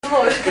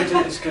съществуваш.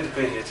 It's good to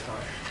be here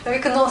tonight.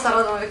 Вика, много се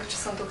радвам, вика, че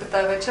съм тук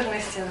тази вечер,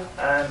 наистина.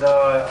 And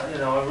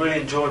I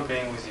really enjoy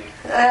being with you.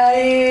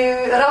 И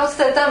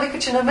работата е там, вика,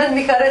 че на мен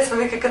ми харесва,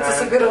 вика, като се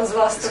събирам с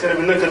вас. It's going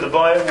to be look at the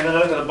Bible. We're going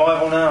to look at the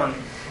Bible now and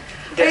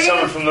get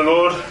something from the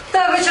Lord.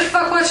 Тази вечер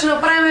това, което ще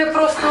направим е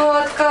просто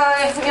така,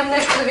 имам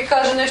нещо да ви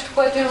кажа, нещо,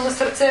 което имам на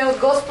сърце от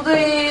Господа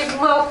и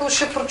малко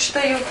ще прочита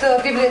и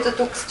от Библията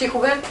тук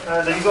стихове.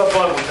 And you've got a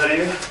Bible, do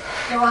you?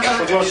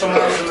 Or do you want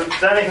someone else to look?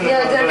 Danny can look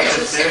at the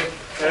verses here.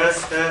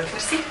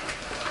 Мерси.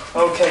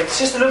 Okay,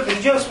 sister, look,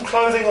 did you have some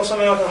clothing or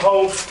something I can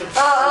hold?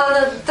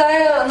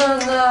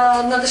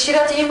 На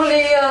дъщерята има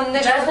ли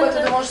нещо,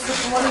 което да може да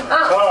се помолим?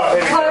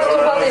 Това е в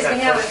турбата,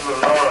 извинявай.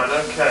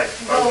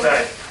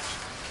 Okay.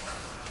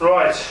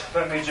 Right,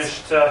 let me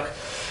just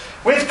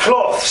with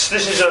cloths.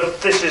 This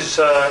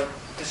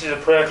is a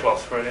prayer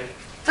cloth, really.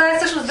 Това е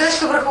всъщност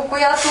дрежка, върху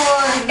която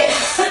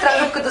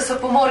трябва да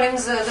се помолим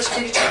за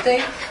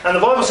дъщеричките. And the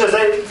Bible says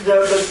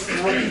that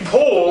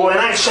Paul in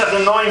Acts chapter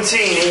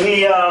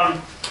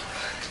 19,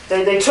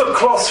 they took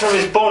cloths from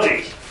his body.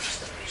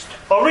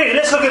 Oh, really?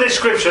 Let's look at this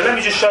scripture. Let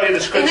me just show you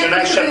the scripture in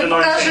Acts chapter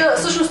 19.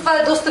 Всъщност това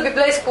е доста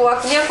библейско.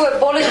 Ако някой е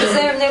болен, да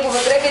вземем негова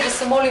дреха и да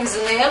се молим за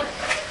нея.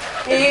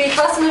 И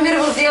това се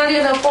намира в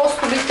Деяния на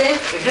апостолите.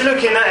 If you look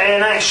in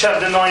Acts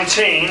chapter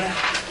 19,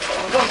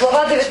 в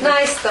глава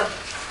 19.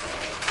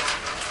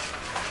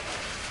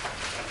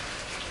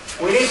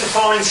 We need to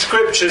find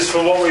scriptures for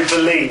what we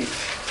believe.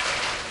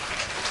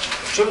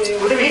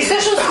 И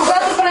всъщност,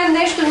 когато правим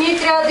нещо, ние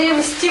трябва да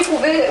имаме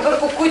стихове,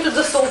 върху които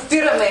да се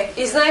опираме.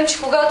 И знаем,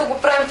 че когато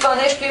го правим това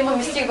нещо,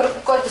 имаме стих, върху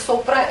който да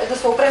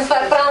се опрем. Това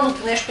е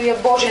правилното нещо и е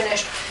Божие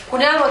нещо.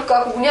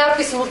 Ако го няма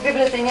писано в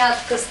Библията и няма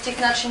такъв стих,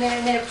 значи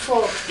не е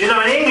пословно. You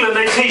know, in England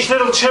they teach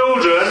little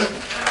children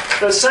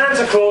that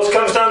Santa Claus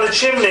comes down the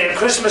chimney at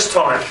Christmas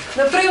time.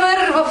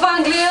 Например, в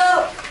Англия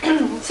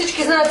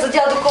всички знаят за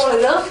дядо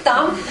Коледа,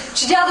 там,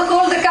 че дядо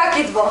Коледа как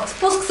идва?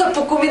 Спуска се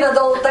по комина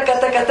долу, така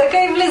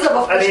и влиза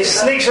в къщата. And he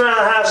sneaks around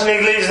the house and he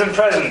leaves them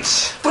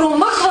presents.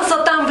 Промъква се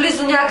там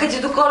близо някъде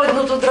до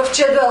коледното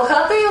дръвче до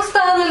елхата и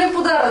оставя, нали,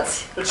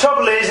 подаръци. The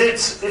trouble is,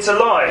 it's a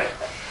lie.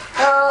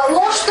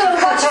 Лошото е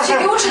обаче, че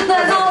ги учат на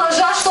една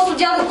лъжа, защото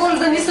дядо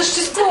Коледа не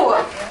съществува.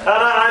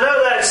 And I know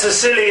that's a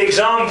silly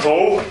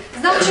example.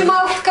 Знам, че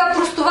малко така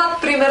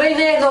простоват пример и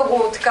не е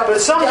много така. But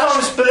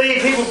sometimes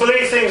people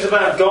believe things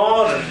about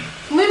God.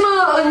 Но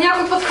има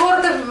някой път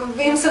хората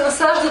им се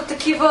насаждат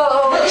такива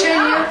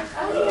учения,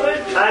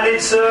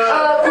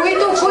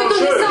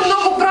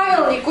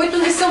 които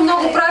не са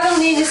много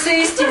правилни и не са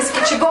истински.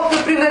 Че Бог,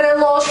 например, е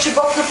лош, че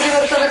Бог,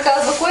 например, те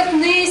наказва, което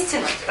не е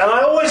истина. And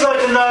I always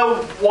like to know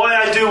why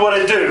I do what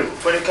I do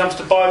when it comes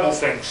to Bible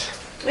things.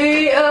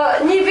 И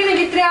ние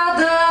винаги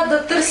трябва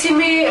да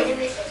търсим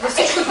във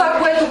всичко това,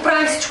 което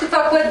правим, всичко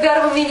това, което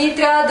вярваме, и ние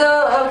трябва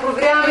да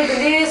проверяваме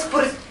дали е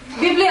според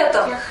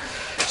Библията.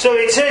 So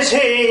it says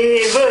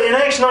here in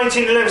Acts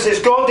 19:11 says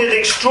God did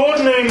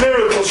extraordinary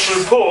miracles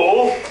through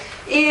Paul.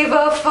 И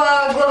в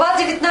глава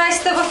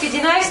 19 в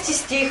 11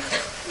 стих.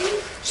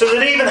 So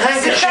that even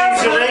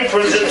handkerchiefs and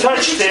aprons that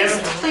touched him.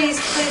 Please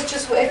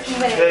just wait a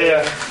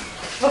minute.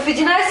 В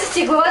 11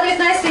 стих, глава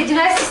 19 и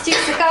 11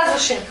 стих се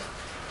казваше.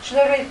 Should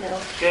I read now?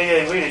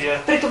 Yeah, read it, yeah.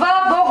 При това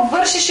Бог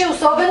вършеше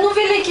особено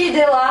велики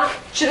дела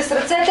чрез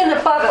ръцете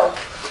на Павел.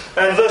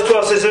 And verse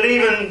 12 says that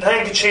even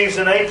handkerchiefs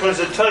and aprons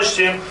that touched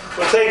him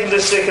were taken to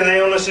sick and the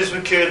illnesses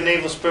were cured and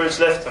evil spirits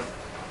left them.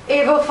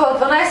 И в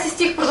 12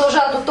 стих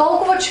продължава до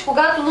толкова, че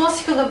когато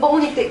носиха на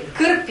болните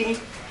кърпи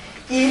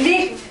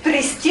или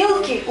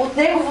пристилки от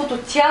неговото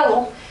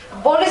тяло,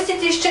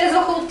 болестите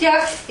изчезваха от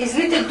тях и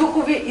злите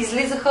духови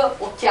излизаха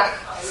от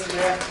тях.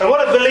 And what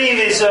I believe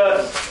is that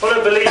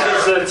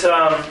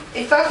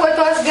и това,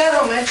 което аз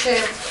вярвам е, че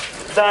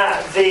that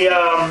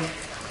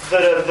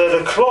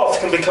the cloth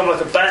can become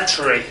like a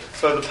battery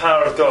for the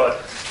power of God.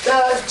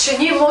 Че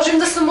ние можем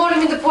да се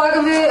молим и да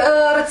полагаме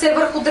ръце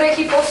върху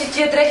дрехи и после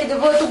тия дрехи да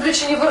бъдат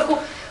обличани върху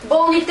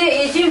болните,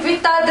 и един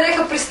вид тая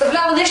дреха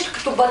представлява нещо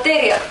като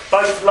батерия.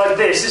 Like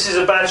this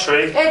is a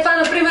battery. Това,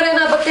 например, е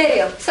една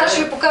батерия. Сега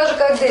ще ви покажа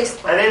как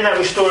действа. And in that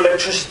we store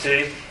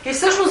electricity. И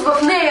всъщност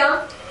в нея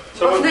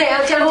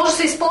тя може да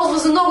се използва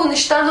за много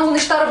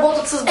неща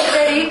работят с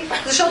батерии,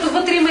 защото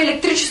вътре има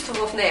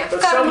електричество в нея.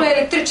 Вкарваме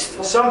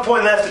електричество. At some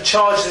point they have to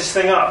charge this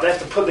thing up. They have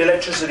to put the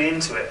electricity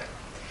into it.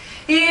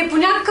 И по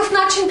някакъв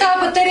начин тази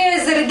батерия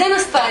е заредена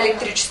с това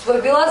електричество.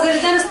 Е била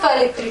заредена с това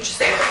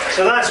електричество.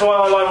 So that's why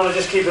I want to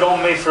just keep it on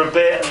me for a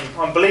bit.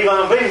 I'm believing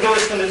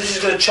this is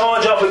going to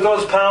charge up with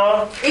God's power.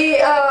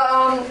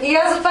 И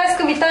аз затова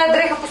искам и тая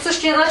дреха по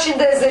същия начин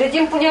да я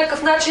заредим по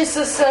някакъв начин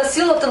с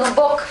силата на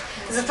Бог.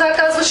 Затова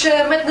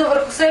казваше метна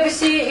върху себе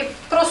си и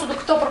просто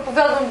докато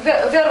проповядвам,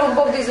 вярвам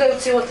Бог да излее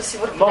от силата си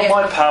върху нея.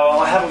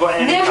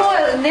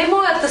 Не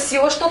моята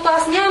сила, защото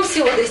аз нямам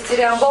сила да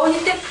изцелявам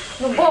болните,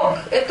 но Бог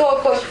е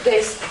той, който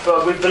действа.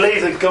 But we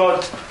believe that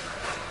God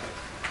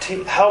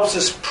helps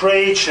us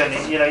preach and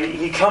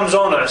He comes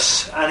on us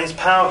and His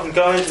power can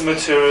go into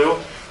material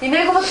И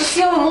неговата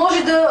сила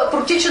може да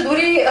протича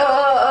дори,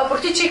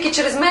 протичайки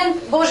чрез мен,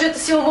 Божията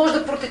сила може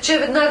да протече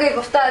веднага и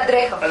в тая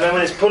дреха. And then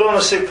when it's put on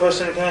a sick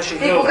person, it can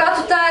actually И heal.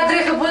 когато тая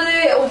дреха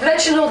бъде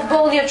облечена от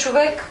болния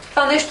човек,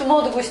 това нещо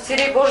може да го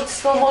изцери, Божията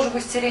сила може да го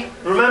изцери.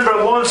 Remember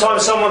at one time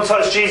someone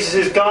touched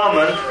Jesus'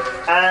 garment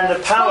and the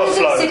power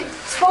flowed.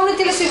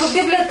 Спомните ли си в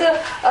Библията,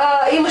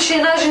 имаше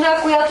една жена,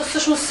 която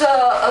всъщност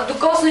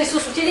докосна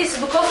Исус, отиде и се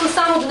докосна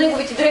само до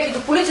неговите дрехи,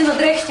 до полите на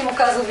дрехите му,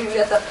 казва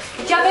Библията.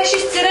 И тя беше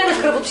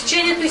изцерена,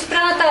 кръвотечението и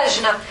спря на тая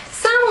жена.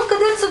 Само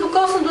където се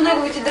докосна до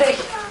неговите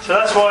дрехи. So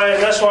that's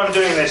why I'm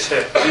doing this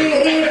here.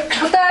 И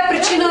по тая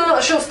причина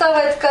ще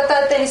оставя така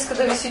тая тениска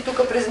да виси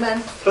тук през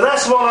мен. But that's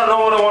what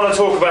I want to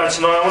talk about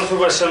tonight. I want to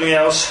talk about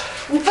something else.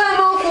 Но това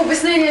е малко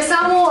обяснение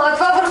само, а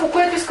това върху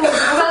което искам да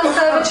проповядам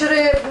тази вечер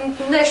е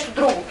нещо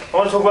друго. I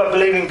want to talk about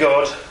believing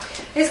God.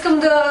 Искам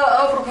да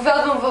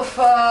проповядвам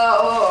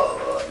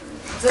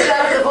за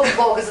вярата в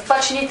Бога, за това,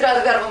 че ние трябва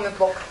да вярваме в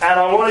Бог. And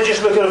I want to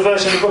just look at a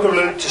verse in the book of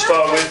Luke to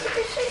start with.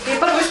 И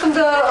първо искам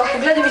да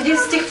погледнем един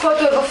стих,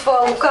 който е в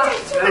Лука.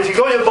 And if you've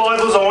got your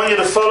Bibles, I want you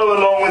to follow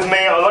along with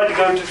me. I'd like to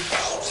go to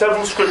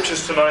several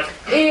scriptures tonight.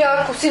 И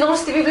ако си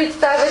носите Библиите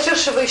тази вечер,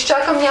 ще ви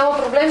изчакам, няма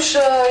проблем, ще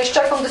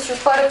изчакам да си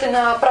отваряте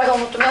на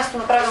правилното място,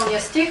 на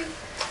правилния стих.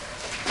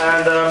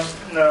 And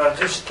where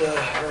is it?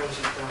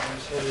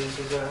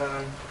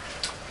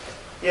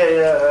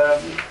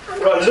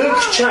 Right,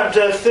 Luke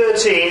chapter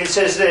 13, it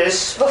says this.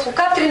 В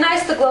Лука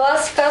 13 глава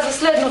се казва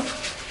следното.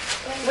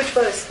 Which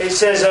verse? It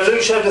says,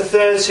 Luke chapter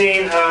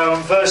 13,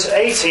 verse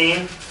 18.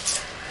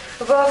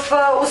 В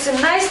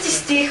 18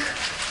 стих,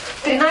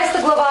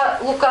 13 глава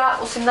Лука,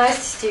 18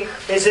 стих.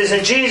 It says,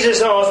 and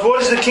Jesus asked,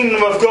 what is the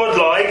kingdom of God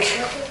like?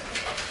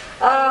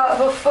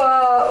 В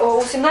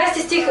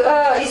 18 стих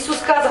Исус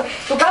каза,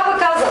 тогава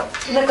каза,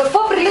 на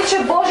какво прилича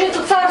Божието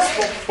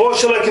царство? What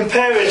shall I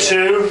compare it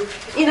to?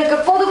 И на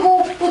какво да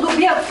го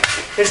подобя?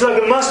 It's like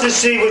a mustard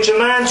seed which a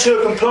man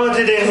took and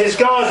planted in his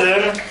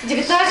garden.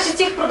 19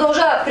 стих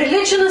продължава,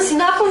 прилича на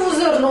синапово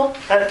зърно.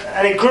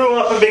 And it grew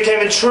up and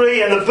became a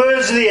tree, and the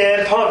birds of the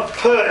air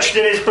perched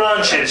in its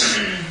branches.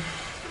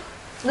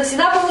 На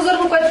синапово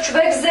зърно, което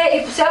човек взе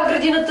и пося в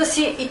градината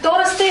си, и то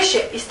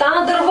растеше, и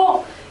стана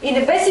дърво, и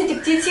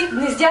небесните птици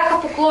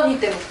гнездяха по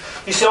клоните му.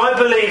 You see,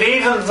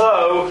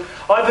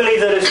 I believe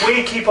that as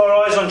we keep our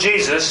eyes on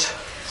Jesus,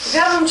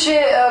 вярвам,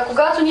 че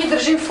когато ние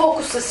държим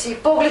фокуса си,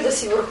 погледа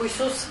си върху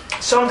Исус,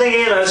 something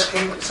in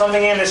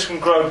us can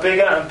grow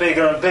bigger and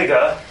bigger and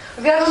bigger.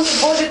 вярвам,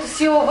 че Божията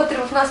сила вътре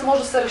в нас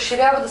може да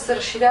се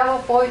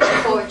разширява повече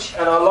и повече.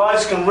 And our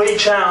lives can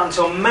reach out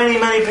until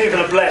many people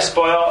are blessed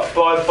by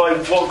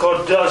what God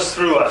does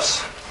through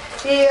us.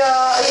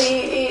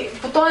 И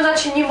по този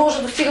начин ние може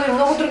да достигаме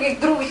много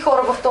други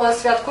хора в този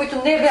свят, които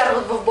не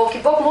вярват в Бог. И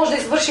Бог може да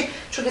извърши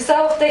чудеса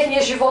в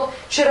техния живот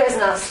чрез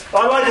нас. I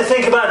like to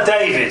think about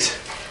David.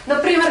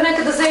 Например,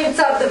 нека да вземем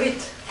цар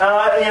Давид.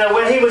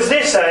 When he was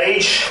this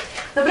age,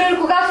 например,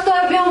 когато той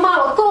е бил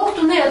малък,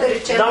 колкото не да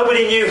речем.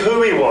 Nobody knew who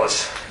he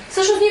was.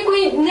 Всъщност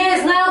никой не е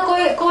знаел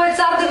кой е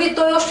цар Давид.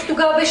 Той още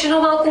тогава беше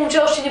едно малко момче,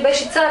 още не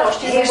беше цар,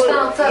 още не беше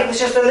станал цар. He was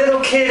just a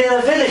little kid in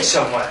a village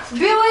somewhere.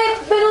 Бил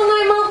е едно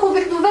най-малко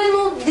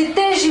обикновено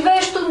дете,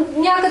 живеещо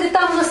някъде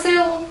там на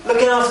село.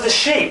 Looking after the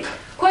sheep.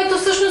 Което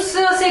всъщност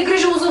се е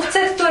грижило за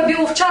овцете, той е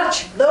бил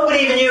овчарче. Nobody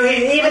even knew,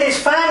 even his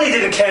family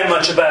didn't care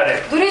much about him.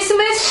 Дори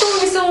семейството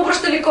му не са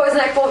обръщали кой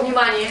знае какво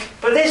внимание.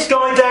 But this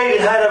guy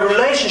David had a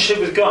relationship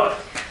with God.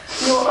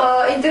 Но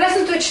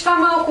интересното е, че това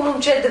малко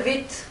момче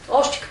Давид,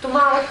 още като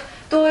малък,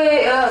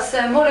 той се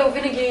е молил,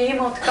 винаги е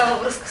имал такава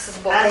връзка с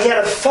Бога. And he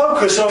had a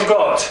focus on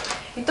God.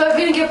 И той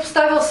винаги е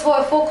поставил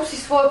своя фокус и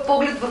своя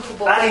поглед върху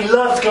Бога. And he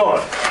loved God.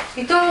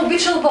 И той е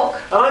обичал Бог.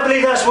 And I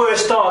believe that's where it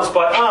starts,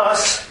 by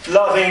us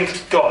loving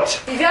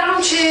God. И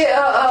вярвам, че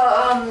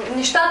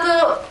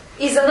нещата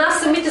и за нас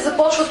самите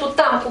започват от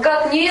там,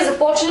 когато ние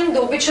започнем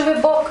да обичаме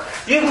Бог.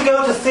 You can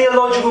go to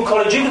theological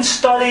college, you can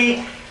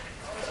study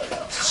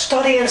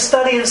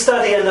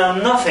and know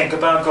nothing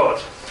about God.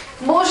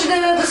 Може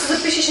да се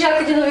запишеш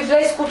някъде на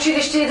библейско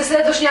училище и да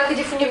следваш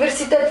някъде в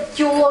университет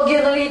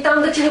теология, нали, и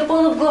там да ти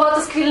напълнат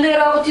главата с какви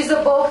работи за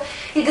Бог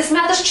и да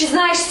смяташ, че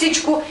знаеш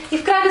всичко и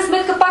в крайна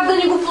сметка пак да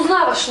не го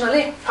познаваш,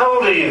 нали? How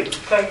old are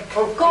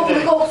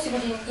you? Колко си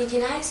години?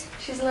 11.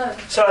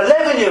 So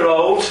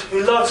 11-year-old who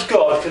loves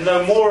God can know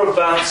more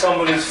about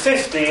someone who's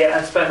 50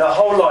 and spend their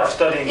whole life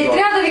studying И God.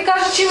 трябва да ви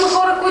кажа, че има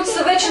хора, които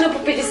са вече на по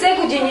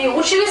 50 години,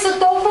 учили са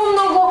толкова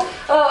много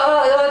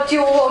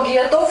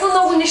теология, толкова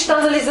много неща,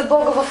 нали, за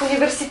Бога в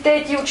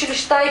университети,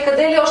 училища и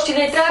къде ли още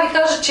не. Трябва да ви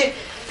кажа, че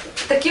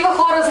такива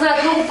хора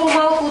знаят много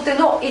по-малко от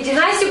едно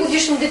 11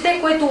 годишно дете,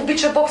 което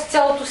обича Бог с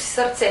цялото си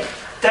сърце.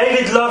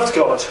 David loved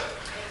God.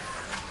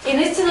 И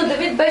наистина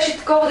Давид беше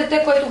такова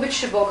дете, което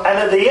обичаше Бога. And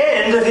at the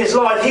end of his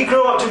life, he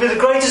grew up to be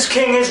the greatest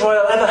king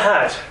Israel ever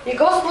had. И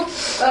Господ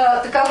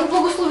така го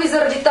благослови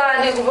заради тая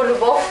негова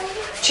любов,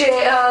 че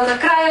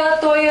накрая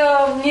той,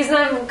 ние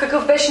знаем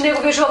какъв беше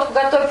неговия живот,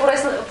 когато той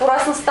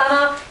порасна,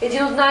 стана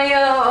един от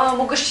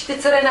най-могъщите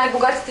царе,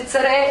 най-богатите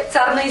царе,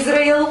 цар на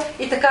Израил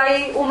и така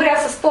и умря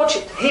с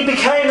почет. He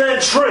became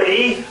that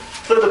tree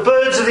that the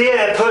birds of the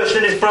air perched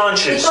in his И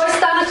branches. той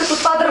стана като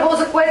това дърво,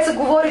 за което се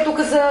говори тук,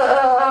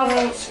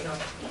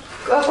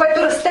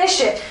 което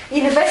растеше.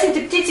 И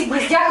небесните птици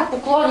гнездяха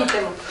по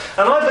клоните му.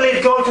 And I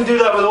believe God can do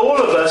that with all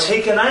of us. He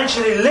can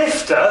actually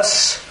lift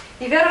us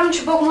И вярвам,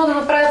 че Бог може да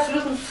направи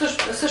абсолютно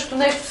също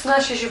нещо с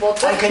нашия живот.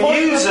 and can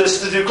use us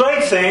to do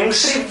great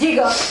things.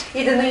 Привдига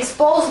и да не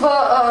използва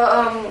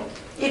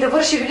и да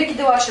върши велики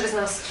дела чрез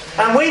нас.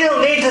 And we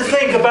don't need to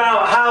think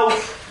about how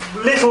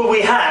little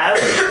we have.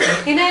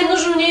 И не е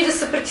нужно ние да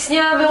се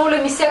притесняваме, оле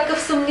ми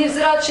сякакъв съм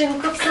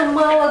невзрачен, какъв съм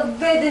малък,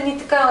 беден и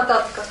така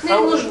нататък. Не е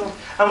нужно.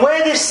 And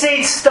where this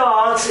seed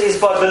starts is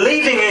by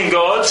believing in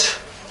God.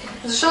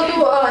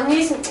 Защото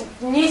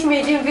ние сме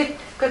един вид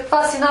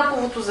каква си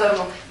наповото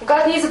зърно.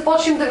 Когато ние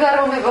започнем да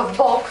вярваме в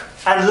Бог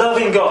And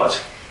loving God.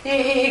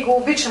 И го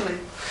обичаме.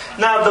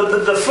 Now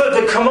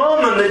the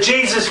commandment that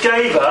Jesus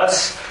gave us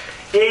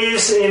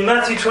is in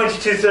Matthew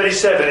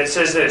 22:37. It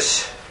says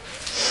this.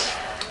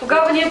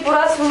 Тогава ние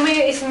порастваме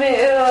и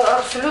сме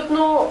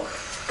абсолютно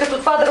като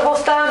това дърво,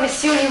 ставаме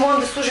силни и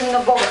можем да служим на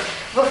Бога.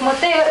 В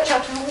Матея,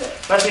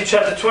 Matthew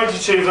chapter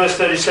 22 verse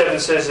 37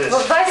 says this.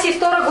 в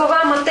 22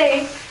 глава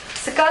Матей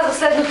се казва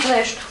следното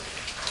нещо.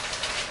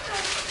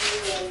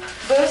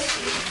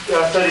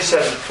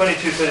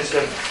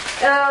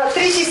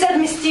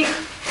 37 стих.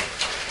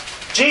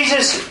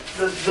 Jesus,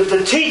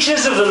 the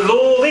teachers of the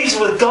law, these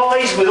were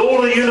guys with all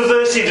the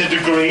university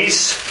degrees,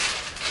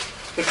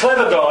 the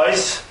clever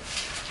guys.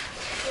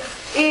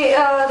 И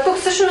тук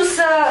всъщност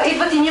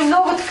идват и ние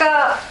много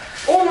така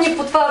умни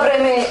по това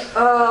време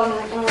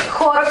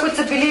хора, които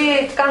са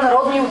били така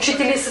народни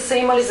учители, са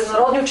имали за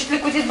народни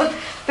учители, които идват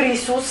при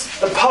Исус.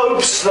 The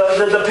popes,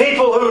 the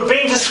people who had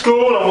been to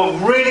school and were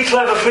really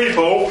clever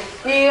people.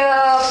 И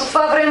по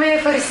това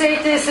време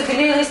фарисеите са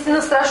били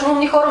наистина страшно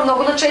умни хора,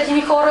 много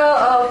начетени хора,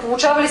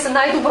 получавали са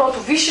най-доброто,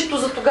 висшето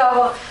за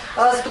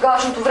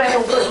тогавашното време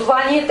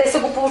образование, те са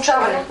го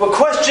получавали. Were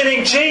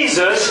questioning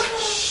Jesus,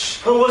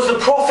 who was the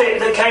prophet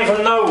that came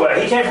from nowhere.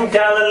 He came from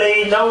Galilee.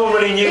 No one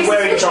really knew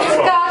where he come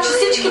from. Че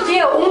всички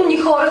тия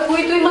умни хора,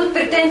 които имат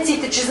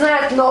претенциите, че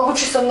знаят много,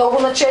 че са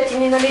много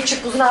начетени, нали,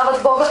 че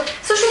познават Бога,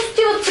 всъщност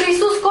отиват при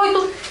Исус,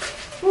 който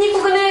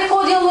никога не е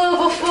ходил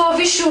в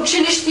висше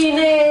училище и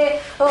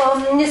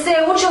не се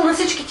е учил на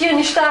всички тия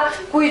неща,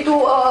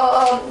 които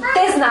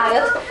те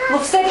знаят, но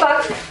все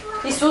пак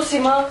Исус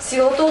има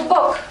силата от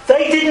Бог.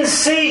 They didn't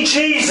see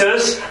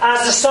Jesus as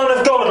the Son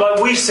of God like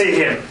we see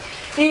him.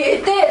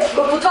 И те,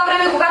 по това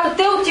време, когато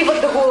те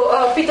отиват да го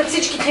питат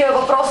всички тия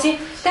въпроси,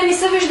 те не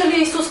са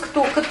виждали Исус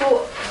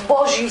като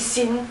Божий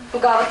син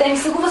тогава. Те не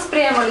са го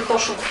възприемали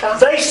точно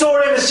така. They saw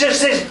him as just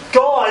this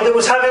guy that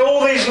was having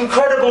all these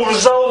incredible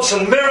results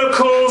and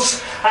miracles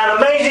and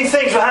amazing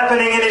things were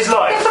happening in his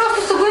life. Те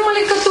просто са го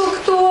имали като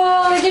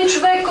един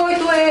човек,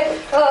 който е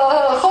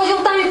ходил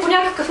там и по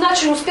някакъв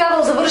начин успявал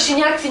да завърши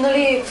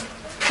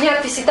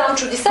някакви си там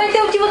чудеса и те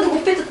отиват да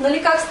го питат,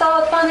 нали, как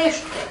става това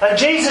нещо. And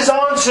Jesus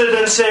answered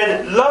and said,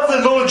 love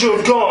the Lord your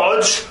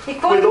God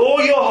with all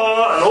your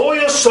heart and all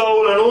your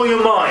soul and all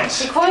your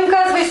mind. И какво им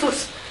казва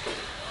Исус?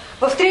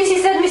 В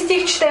 37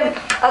 стих четем,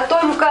 а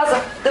той му каза,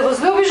 да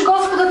възлюбиш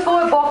Господа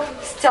твоя Бог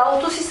с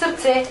цялото си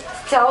сърце,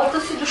 с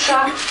цялата си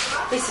душа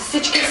и с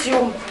всичкия си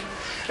ум.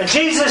 And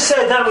Jesus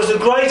said that was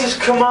the greatest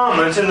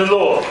commandment in the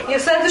law. И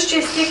в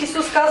следващия стих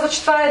Исус казва,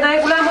 че това е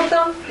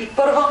най-голямата и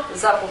първа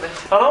заповед.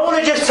 And I want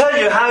to just tell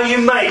you how you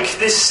make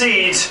this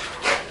seed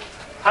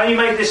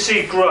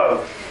grow.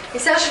 И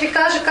сега ще ви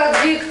кажа как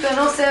вие като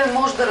едно семе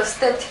може да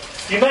растете.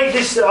 You make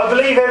this. I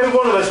believe every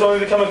one of us, when we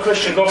become a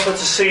Christian, God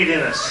puts a seed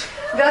in us.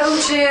 Вярвам,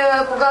 че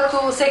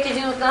когато всеки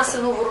един от нас се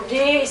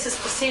новороди и се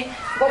спаси,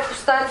 Бог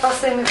поставя това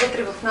семе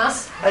вътре в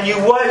нас. And you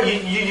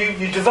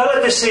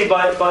develop this seed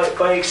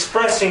by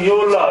expressing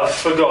your love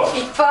for God.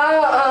 И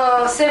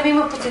това семе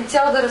има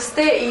потенциал да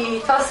расте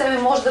и това семе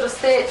може да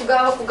расте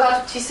тогава,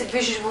 когато ти се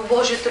движиш в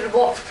Божията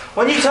любов.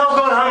 When you tell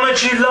God how much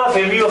you love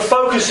Him, you are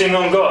focusing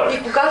on God.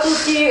 И когато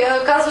ти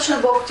казваш на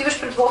Бог, отиваш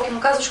пред Бог и му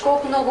казваш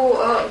колко много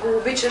го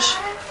обичаш,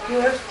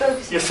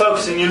 you're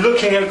focusing, you're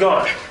looking at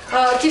God.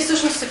 Ти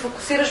всъщност се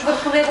фокусираш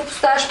върху Него,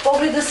 поставяш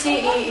погледа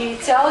си и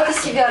цялата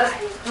си вяра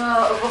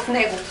в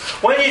Него.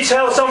 When you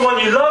tell someone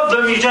you love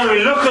them, you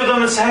generally look at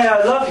them and say, I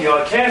love you,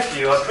 I care for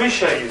you, I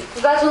appreciate you.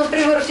 Когато,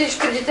 например, отидеш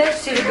при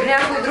детето си или при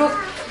някой друг,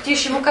 ти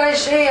ще му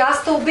кажеш,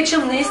 аз те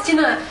обичам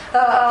наистина,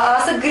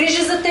 аз се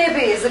грижа за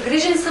тебе,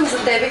 загрижен съм за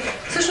тебе.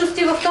 Всъщност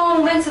ти в този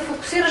момент се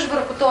фокусираш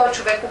върху този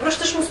човек,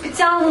 обръщаш му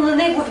специално на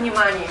него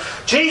внимание.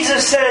 Jesus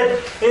said,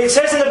 it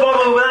says in the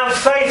Bible, without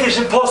faith it's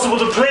impossible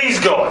to please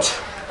God.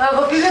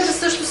 В Библията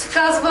също се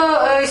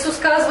казва, Исус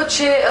казва,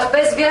 че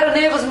без вяра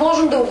не е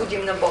възможно да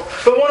угодим на Бог.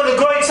 But one of the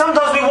great,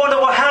 sometimes we wonder,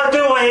 well, how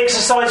do I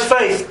exercise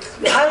faith?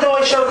 How do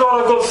I show God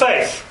I've got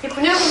faith? И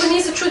понякога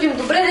ние се чудим,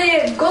 добре да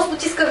е,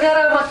 Господ иска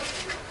вяра, ама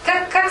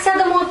как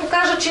сега да му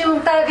покажа, че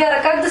имам тая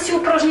вяра? Как да си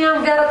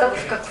упражнявам вярата?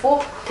 В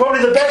какво?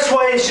 Probably the best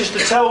way is just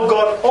to tell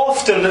God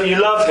often that you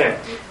love Him.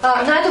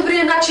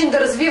 Най-добрият начин да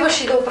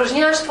развиваш и да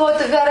упражняваш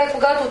твоята вяра е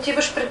когато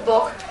отиваш пред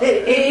Бог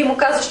и му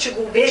казваш, че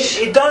го обичаш.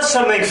 It does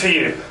something for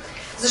you.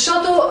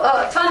 Защото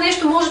това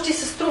нещо може да ти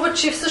се струва,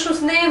 че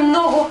всъщност не е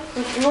много,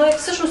 но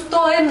всъщност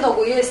то е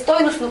много и е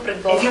стойностно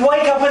пред Бога. If you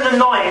wake up in the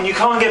night and you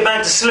can't get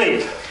back to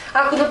sleep,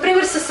 Ако,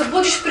 например, се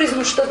събудиш през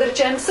нощта, да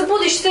речем,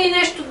 събудиш се и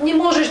нещо не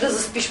можеш да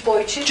заспиш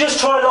повече. just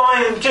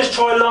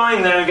try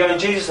lying there and going,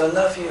 Jesus, I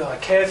love you, I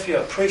care for you,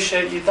 I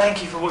appreciate you, thank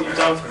you for what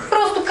you've done for me.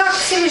 Просто както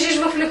си лежиш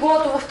в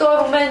леглото в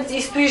този момент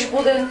и стоиш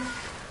буден,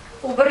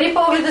 обърни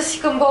погледа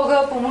си към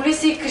Бога, помоли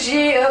си и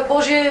кажи: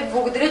 Боже,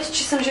 благодаря ти,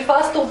 че съм жив,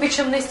 аз те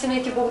обичам наистина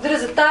и ти благодаря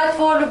за тая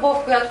твоя любов,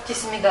 която ти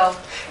си ми дал.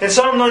 In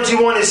Psalm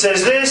 91 it says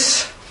this,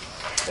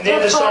 in the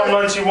end of Psalm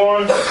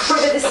 91,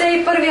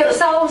 91-я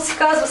псалом си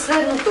казва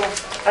следното.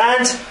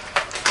 and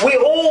we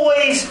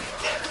always,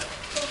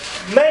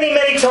 many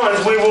times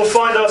we will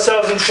find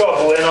ourselves in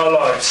trouble in our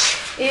lives.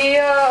 И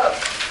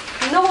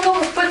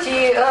много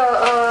пъти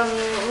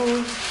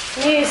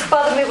ние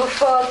изпадаме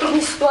в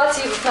трудни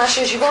ситуации в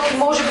нашия живот и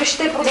може би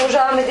ще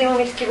продължаваме да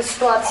имаме такива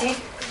ситуации.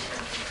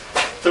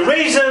 The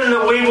reason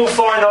that we will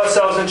find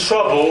ourselves in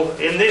trouble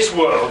in this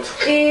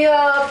world И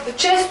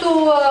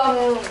често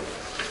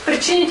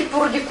причините,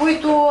 поради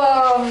които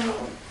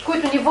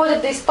ни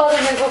водят да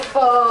изпадаме в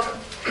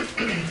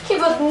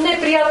такива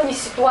неприятни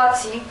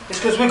ситуации, is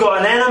because we've got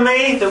an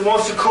enemy that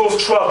wants to cause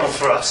trouble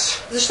for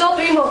us.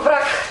 защото има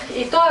враг.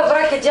 И този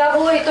враг е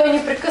дявола и той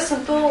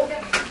непрекъснато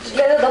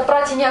гледа да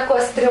прати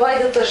някоя стрела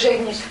и да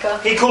тържегне така.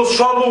 He caused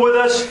trouble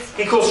with us,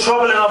 he caused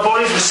trouble in our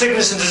bodies with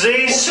sickness and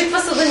disease. Опитва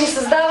се да ни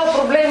създава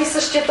проблеми,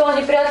 същия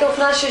този ни приятел в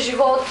нашия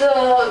живот.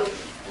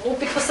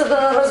 Опитва се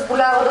да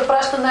разболява, да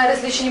праща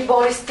най-различни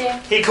болести.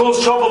 He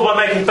caused trouble by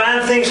making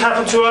bad things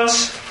happen to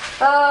us.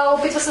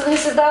 Опитва се да ни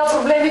създава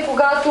проблеми,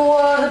 когато,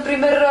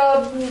 например,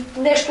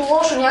 нещо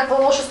лошо,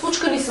 някаква лоша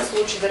случка ни се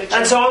случи, да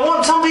речем. And so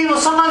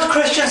sometimes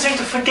Christians seem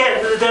to forget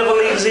that the devil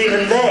is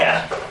even there.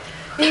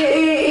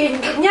 И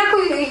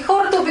някои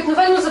хората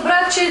обикновено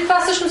забравят, че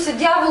това всъщност е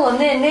дявола.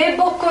 Не е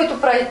Бог,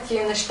 който прави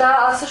тия неща,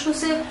 а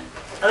всъщност е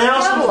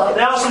дявола.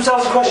 They ask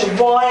themselves the question,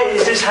 why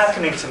is this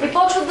happening to me? И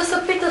почват да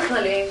се питат,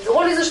 нали,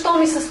 Оли, защо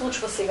ми се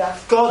случва сега?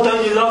 God,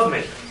 don't you love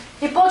me?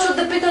 И почват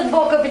да питат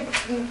Бога: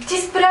 ти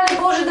спря ли,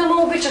 Боже, да ме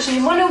обичаш? Не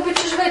ме ли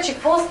обичаш вече?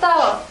 Какво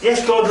става?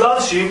 Yes, God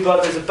loves you,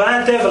 but there's a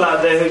bad devil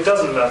out there who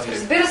doesn't love you.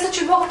 Разбира се,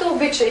 че Бог те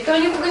обича и той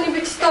никога не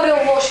би ти сторил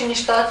лоши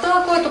неща.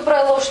 Това, който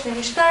прави лошите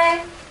неща,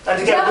 е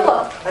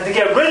дявола. And to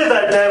get rid of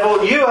that devil,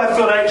 you have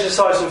got to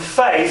exercise some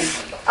faith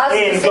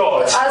in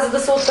God. А за да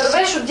се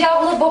отървеш от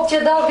дявола, Бог ти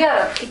е дал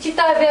вяра. И ти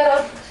тая вяра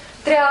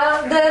трябва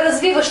да я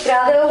развиваш,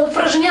 трябва да я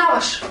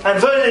упражняваш. And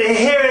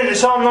here in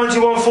Psalm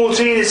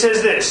 91:14 it says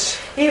this.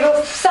 И в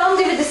Псалм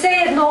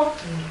 91,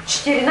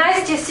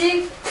 14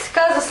 си се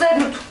казва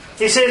следното.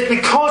 It says,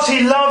 because he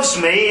loves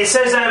me, it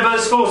says that in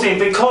verse 14,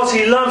 because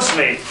he loves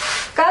me.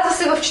 Казва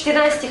се в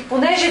 14 стих: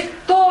 понеже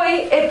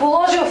той е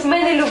положил в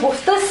мене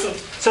любовта си.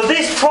 So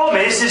this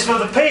promise is for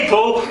the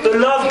people that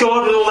love God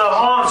with all their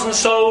hearts and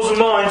souls and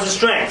minds and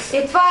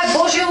strength. И това е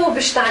Божие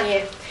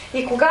обещание.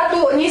 И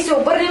когато ние се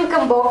обърнем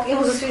към Бог и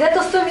му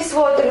засвидетелстваме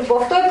своята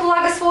любов, той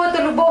полага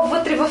своята любов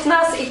вътре в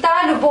нас и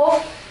тая любов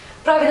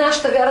прави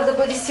нашата вяра да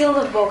бъде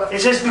силна в Бога.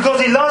 It says, because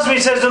he loves me,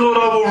 says the Lord,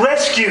 I will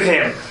rescue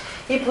him.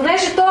 И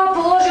понеже той е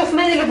положил в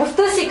мене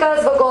любовта си,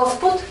 казва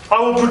Господ, I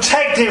will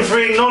protect him for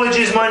he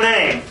acknowledges my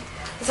name.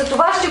 за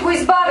това ще го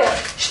избавя,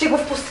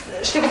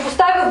 ще го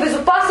поставя в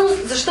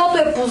безопасност, защото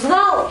е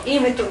познал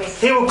името ми.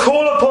 He will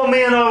call upon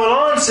me and I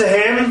will answer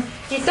him.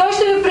 И той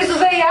ще ме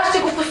призове и аз ще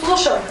го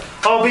послушам.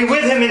 I'll be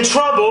with him in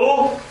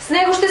trouble. С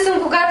него ще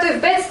съм, когато е в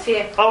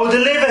бедствие. I will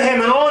deliver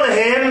him and honor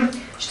him.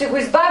 Ще го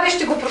избавя и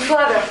ще го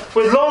прославя.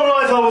 With long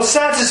life I will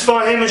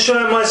satisfy him and show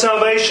him my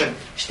salvation.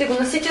 Ще го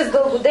наситя с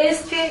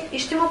дългоденствие и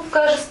ще му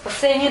покажа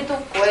спасението,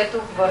 което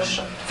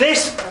върша.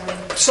 This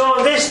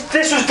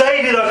was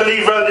David, I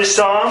believe, wrote this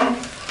psalm.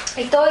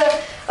 И той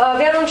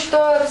вярвам, че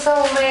този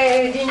псалм е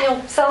един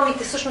от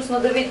псалмите всъщност на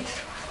Давид.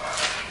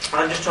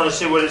 I'm just trying to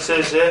see what it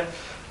says here.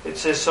 It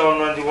says Psalm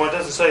 91. It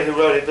doesn't say who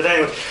wrote it, but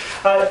anyway.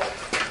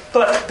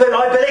 But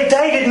I believe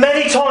David,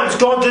 many times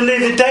God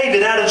delivered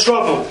David out of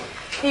trouble.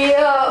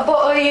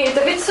 И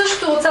Давид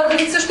също, цар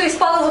Давид също е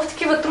изпадал в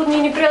такива трудни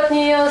и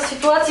неприятни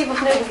ситуации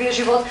в неговия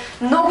живот.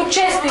 Много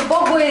често и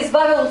Бог го е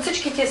избавил от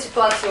всички тези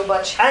ситуации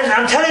обаче. And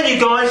I'm telling you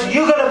guys,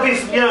 you're going to be,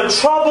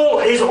 trouble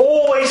is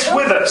always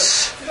with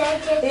us.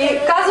 И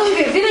казвам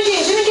ви, винаги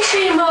ще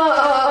има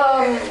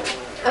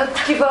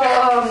такива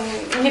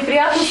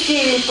неприятности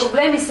и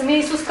проблеми. Самия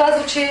Исус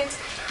казва, че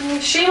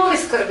ще има ли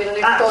скърби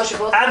в този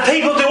живот. And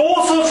people do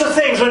all sorts of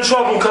things when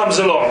trouble comes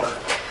along.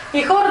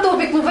 И хората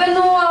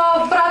обикновено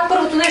правят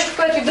първото нещо,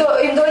 което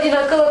им дойде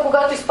на къла,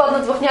 когато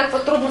изпаднат в някаква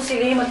трудност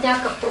или имат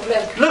някакъв проблем.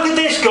 Look at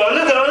this guy.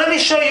 Let me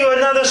show you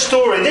another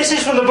story. This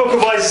is from the book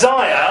of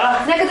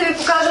Isaiah. Нека да ви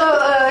покажа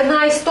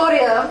една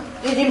история,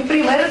 един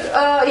пример,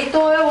 и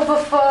то е в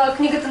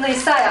книгата на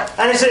Исаия.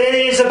 And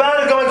it's about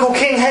a guy called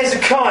King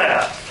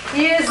Hezekiah.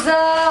 И е за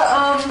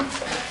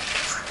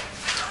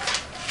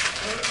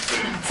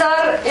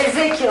цар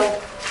Езекиел.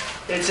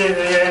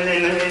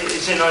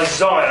 It's in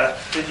Isaiah.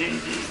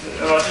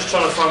 I was just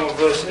trying to find what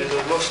verse it is.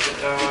 I've lost it.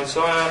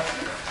 Isaiah.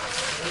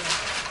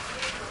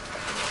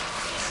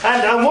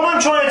 And what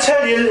I'm trying to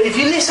tell you, if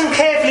you listen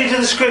carefully to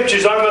the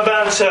scriptures I'm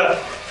about to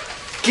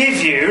give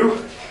you,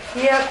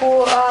 И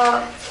ако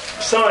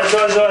sorry,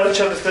 Isaiah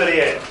chapter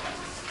 38.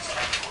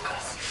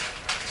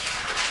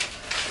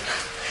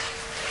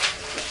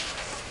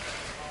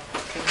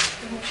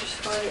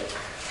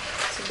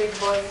 it's a big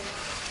boy.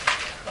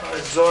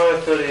 Isaiah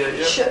 38,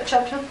 yeah?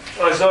 Chapter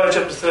Isaiah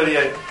chapter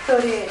 38.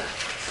 38.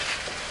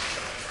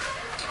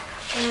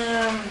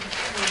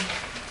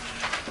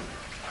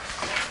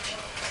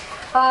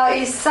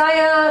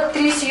 Исаия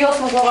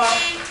 38 глава.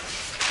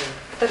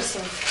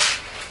 Търсим.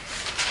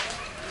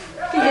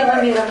 И я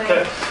намираме.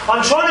 Okay.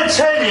 I'm trying to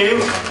tell you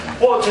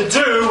what to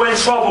do when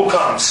trouble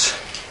comes.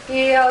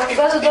 И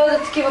когато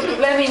дойдат такива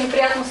проблеми и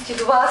неприятности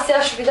до вас,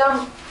 сега ще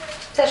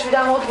ви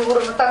дам отговора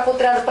на това, какво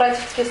трябва да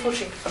правите в такива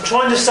случаи. I'm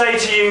trying to say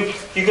to you,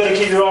 you've got to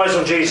keep your eyes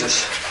on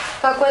Jesus.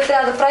 Това, което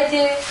трябва да правите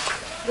е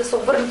да се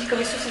обърнете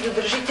към Исус и да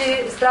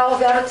държите здраво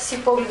вярата си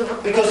и погледа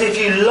върху Него. Because if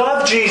you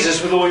love Jesus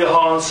with all your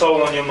heart and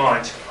soul and your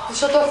mind,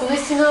 Защото ако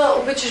наистина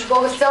обичаш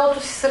Бога с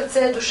цялото си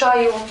сърце, душа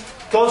и ум,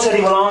 God said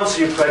He will answer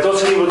your prayer. God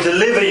said He will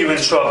deliver you in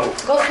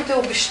trouble. Господ е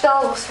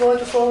обещал в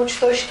своето слово, че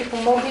Той ще ти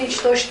помогне и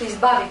че Той ще те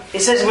избави. It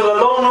says with a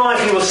long life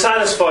He will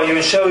satisfy you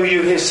and show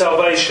you His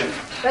salvation.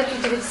 Ето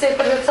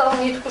 91 псалм,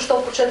 ние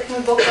току-що прочетахме,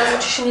 Бог казва,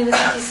 че ще ни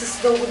насити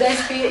с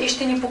дългоденствие и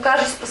ще ни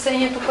покаже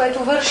спасението, което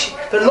върши.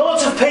 But lots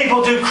of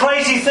people do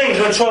crazy things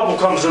when trouble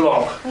comes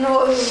along. Но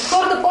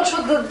хората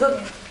почват да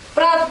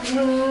правят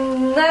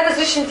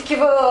най-различни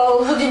такива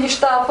луди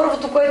неща.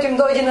 Първото, което им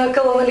дойде на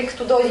къла, нали,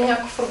 като дойде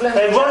някакъв проблем.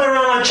 They run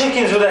around like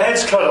chickens with their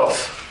heads cut off.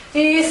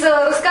 И се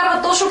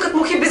разкарват точно като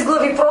мухи без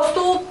глави.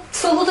 Просто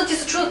се лутат и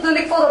се чудят, нали,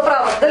 какво да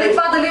правят. Дали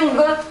това, дали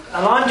онова.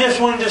 And I'm just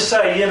wanting to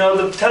say, you know,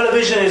 the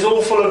television is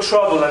all full of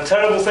trouble and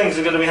terrible things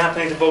are going to be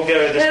happening to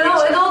Bulgaria this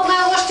week. Едно от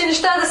най-лошите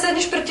неща е да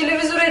седнеш пред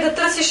телевизора и да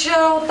търсиш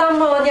оттам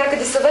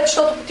някъде съвет,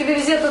 защото по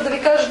телевизията, да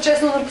ви кажа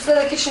честно,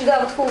 напоследък хич ни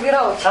дават хубави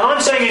работи. And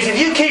I'm saying is, if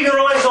you keep your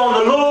eyes on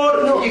the Lord,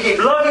 you keep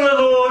loving the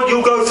Lord,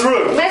 you'll go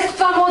through. Вместо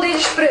това мога да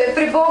идеш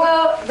при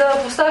Бога, да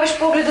поставиш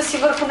погледа си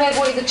върху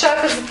Него и да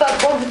чакаш за това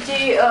Бог да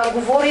ти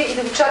говори и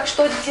да го чакаш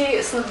Той да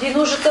ти снабди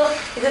нуждата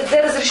и да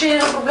даде разрешение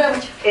на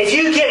проблемите. If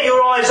you get your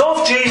eyes off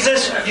Jesus,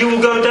 you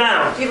will go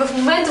down. И в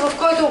момента, в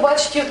който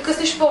обаче ти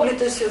откъснеш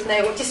погледа си от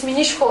Него, ти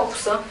смениш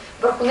фокуса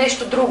върху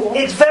нещо друго.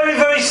 It's very,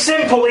 very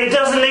simple. It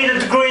doesn't need a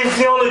degree in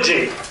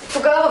theology.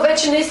 Тогава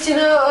вече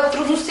наистина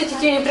трудностите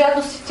ти и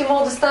неприятностите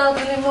могат да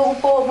станат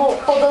много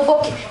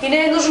по-дълбоки. И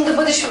не е нужно да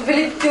бъдеш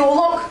велик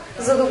теолог,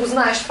 за да го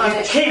знаеш това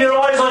нещо. Keep your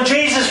eyes on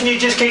Jesus and you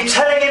just keep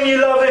telling Him you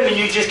love Him and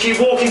you just keep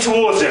walking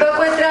towards Him. Това,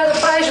 което трябва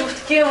да правиш в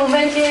такива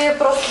моменти е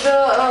просто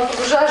да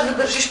продължаваш да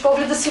държиш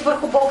погледа си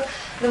върху Бог,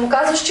 да му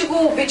казваш, че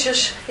го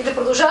обичаш и да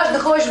продължаваш да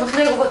ходиш в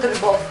Неговата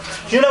любов.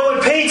 You know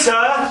when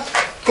Peter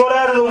got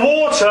out of the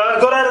water,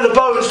 got out of the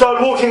boat and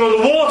started walking on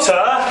the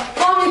water.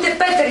 Помните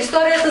Петър,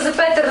 историята за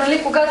Петър,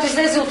 нали, когато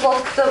излезе от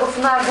лодката в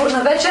една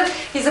бурна вечер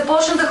и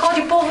започна да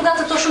ходи по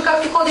водата, точно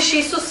както ходеше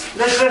Исус.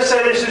 Let's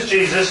say this is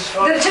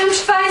Jesus. Да речем,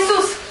 че това е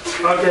Исус.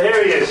 Okay,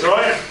 here he is,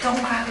 right?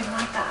 Don't grab him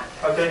like that.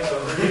 Okay, so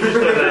you just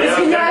go there.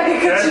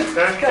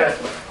 Okay.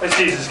 That's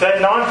Jesus. Okay,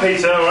 now I'm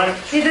Peter, right?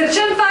 И да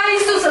речем, това е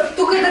Исус, а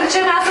тук да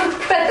речем, аз съм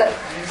Петър.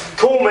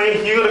 Call me.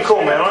 You got to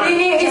call me, right?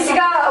 И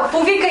сега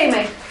повикай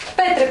ме.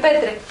 Петре,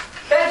 Петре.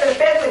 Петре,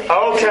 Петре.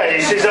 Okay,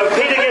 so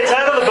Peter gets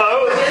out of the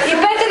boat. И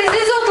Петър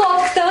излиза от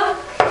лодката.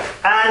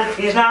 And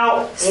he's now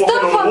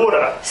walking on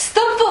water.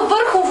 Стъпва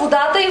върху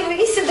водата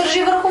и се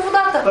държи върху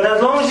водата. But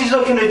as long as he's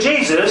looking at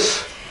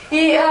Jesus,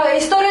 и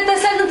историята е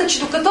следната, че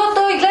докато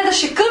той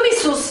гледаше към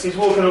Исус, he's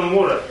walking on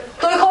water.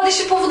 Той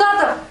ходеше по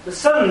водата. But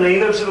suddenly he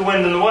looks at the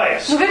wind and the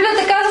waves. Но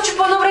Библията казва, че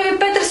по едно време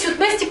Петър си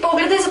отмести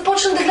погледа и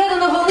започна да гледа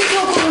на вълните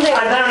около него.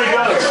 And down he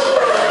goes.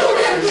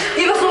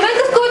 И в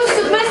момента, в който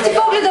си отмести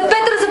погледа,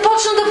 Петър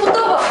започна да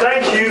потъва.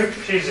 Thank you,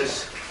 Jesus.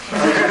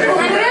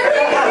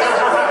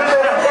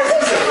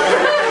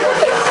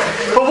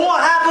 But what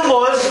happened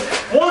was,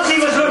 once he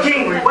was looking,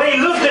 when he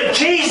looked at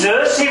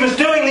Jesus, he was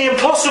doing the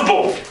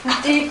impossible.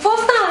 И какво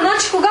стана?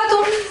 Значи,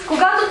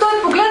 когато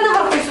той погледна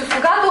върху Исус,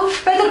 когато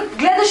Петър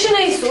гледаше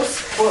на Исус,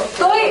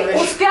 той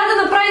успя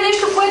да направи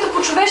нещо, което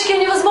по-човешки е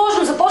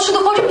невъзможно. Започна да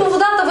ходи по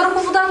водата, върху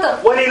водата.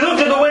 When he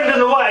looked at the wind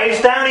and the waves,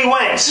 down he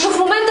went. Но в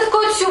момента, в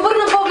който си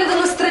обърна погледа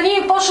настрани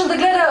и почна да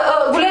гледа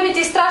големите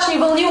и страшни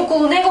вълни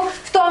около него,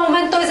 в този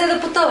момент той взе да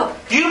потъва.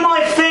 You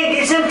might think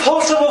it's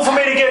impossible for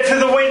me to get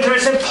through the winter.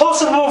 It's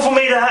impossible for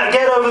me to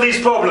get over these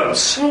problems.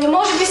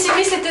 Може би си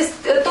мислите,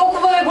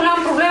 толкова е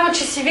голям проблема,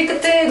 че си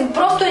викате,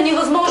 просто е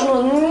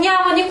невъзможно.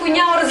 Никой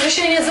няма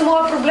разрешение за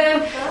моя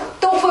проблем.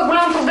 Толкова е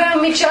голям проблема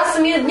ми, че аз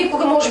самия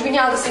никога може би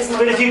няма да се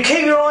измъкна. But if you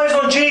keep your eyes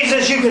on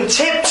Jesus, you can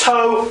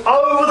tiptoe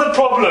over the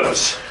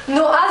problems.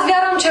 Но аз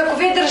вярвам, че ако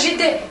вие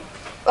държите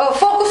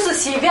фокуса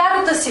си,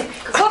 вярата си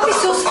в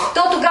Исус,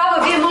 то тогава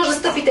вие може да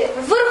стъпите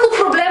върху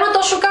проблема,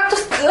 точно както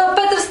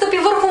Петър стъпи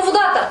върху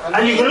водата.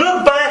 And you can look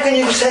back and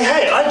you can say,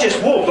 hey, I just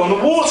walked on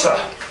the water.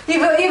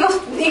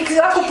 И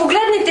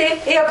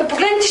ако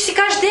погледнете, ще си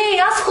кажете,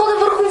 аз хода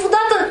върху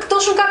водата,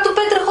 точно както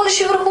Петър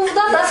ходеше върху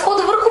водата, аз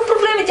хода върху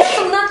проблемите, аз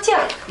съм над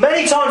тях.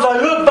 Many times I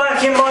look back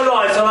in my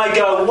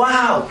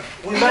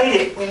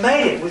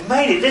We've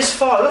made it this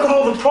far. Look at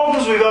all the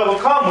problems we've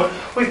overcome.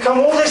 We've come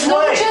all this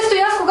Много way. често и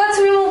аз, когато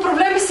съм имал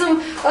проблеми,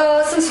 съм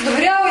се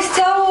доверяла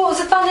изцяло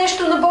за това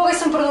нещо на Бога и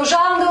съм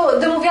продължавала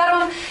да му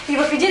вярвам. И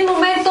в един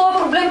момент този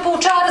проблем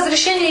получава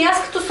разрешение. И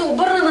аз като се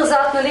обърна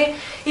назад, нали,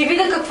 и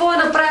видя какво е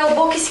направил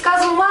Бог и си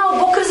казвам, вау,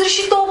 Бог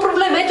разреши този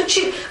проблем. Ето,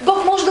 че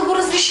Бог може да го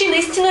разреши.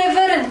 Наистина е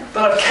верен.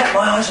 But I've kept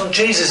my eyes on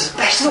Jesus as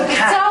best Но I през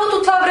can.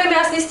 цялото това време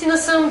аз наистина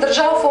съм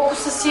държал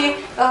фокуса си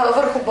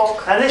върху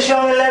Бог. And this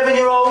young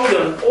 11-year-old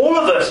and all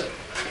of us,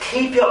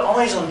 keep your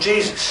eyes on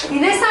Jesus. И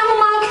не само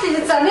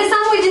малките деца, не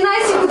само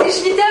 11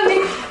 годишните, ами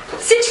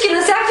всички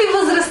на всякакви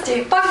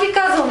възрасти. Пак ви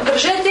казвам,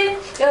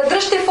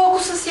 дръжте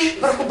фокуса си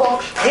върху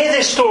Бог. Hear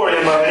this story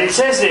a moment. It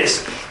says this.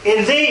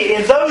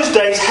 In those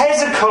days,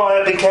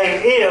 Hezekiah became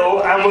ill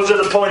and was at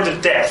the point of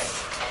death.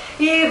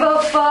 И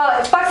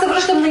пак се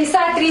връщам на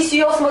Исаия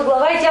 38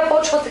 глава и тя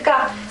почва така.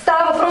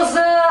 Става въпрос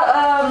за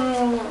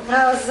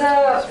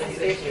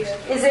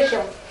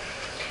Езекиел.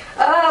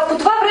 По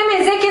това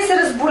време Езекия се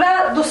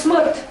разболя до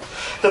смърт.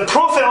 The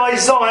prophet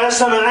Isaiah,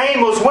 son of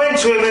Amos, went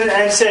to him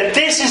and said,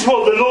 "This is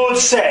what the Lord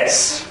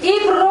says." И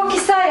пророк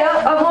Исаия,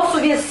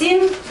 Амосовия син,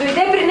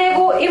 дойде при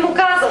него и му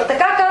каза,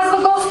 така казва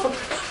Господ.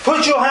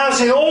 Put your house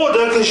in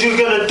order because you're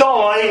going to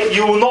die,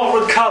 you will not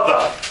recover.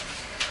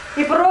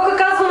 И пророка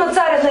казва на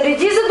царя,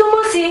 нареди за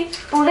дома си,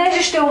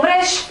 понеже ще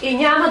умреш и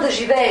няма да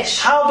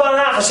живееш. How about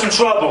that for some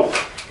trouble?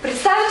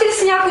 Представете ли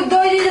си някой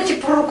дойде и да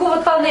ти пророкува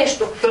това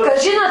нещо?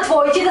 Кажи на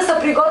твоите да се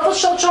приготвят,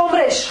 защото ще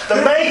умреш.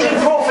 The major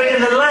prophet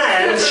in the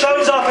land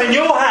shows up in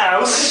your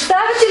house.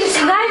 Представете ли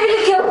си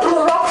най-великият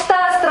пророк в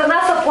тази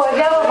страна се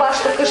появява в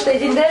вашата къща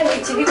един ден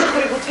и ти вика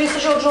приготви се,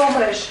 защото ще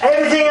умреш.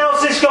 Everything else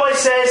this guy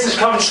says has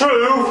come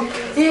true.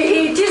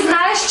 И ти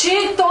знаеш, че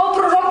този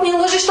пророк ни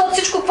лъже, защото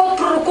всичко, което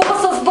пророкува,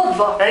 се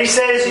сбъдва. And he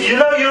says, you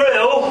know you're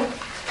ill.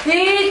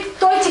 И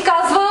той ти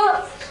казва,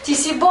 ти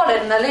си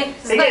болен, нали?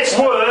 It gets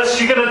worse,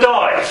 you're going to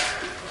die.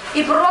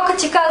 И пророкът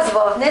ти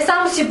казва, не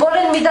само си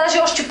болен, ми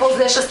даже още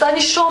по-зле, ще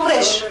станеш, ще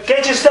умреш.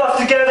 Get your stuff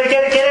together,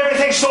 get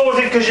everything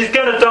sorted because you're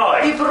going to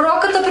die. И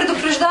пророкът те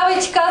предупреждава и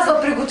ти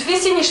казва, приготви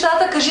си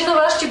нещата, кажи на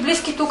вашите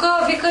близки тук,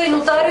 вика и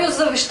нотариус,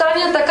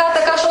 завещания,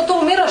 така, защото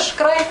умираш.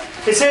 Край.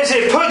 It says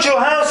here, put your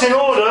house in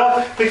order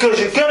because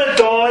you're going to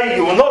die,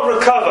 you will not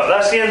recover.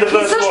 That's the end of И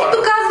verse 1. същото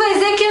казва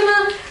Езекия на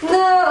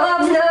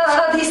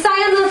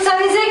Исаия на цар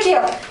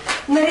Езекия.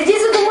 Нареди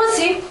за дома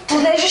си,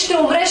 понеже ще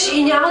умреш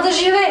и няма да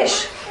живееш.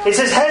 It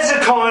says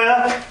Hezekiah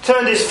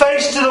turned his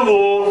face to the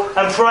wall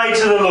and prayed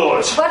to the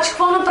Lord. Обаче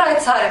какво направи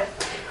царя?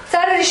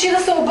 Царя реши да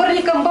се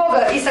обърне към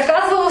Бога и се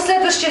казва в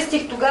следващия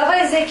стих. Тогава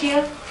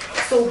Езекия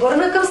се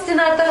обърна към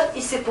стената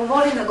и се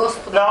помоли на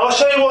Господа. Now I'll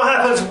show you what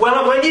happens when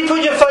you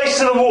put your face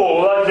to the wall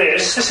like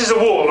this. This is a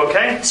wall,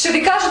 okay? Ще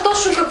ви кажа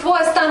точно какво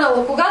е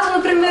станало. Когато,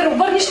 например,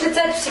 обърнеш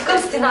лицето си към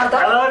стената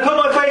And I put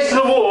my face to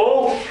the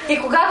wall.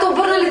 и когато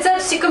обърна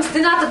лицето си към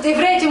стената,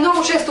 евреите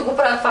много често го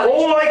правят това.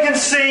 All I can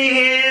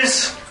see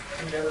is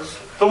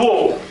the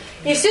wall.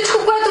 И всичко,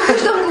 което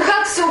виждам,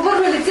 когато се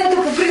обърна лицето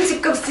по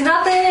принцип към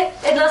стената, е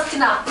една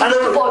стена. And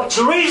Нищо повече.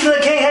 the reason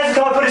that King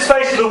Hezekiah put his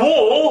face to the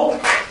wall,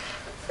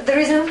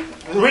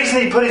 The reason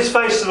he put his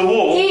face to the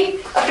wall, И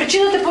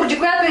причината, поради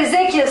която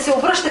Езекия се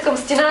обръща към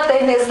стената,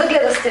 е не за да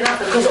гледа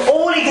стената. because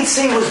all he could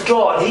see was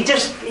God.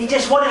 He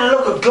just wanted to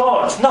look at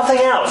God,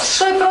 nothing else.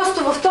 Той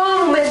просто в този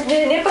момент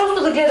не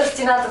просто да гледа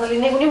стената, нали?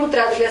 Него не му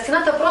трябва да гледа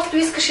стената, а просто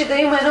искаше да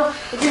има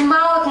един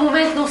малък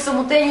момент на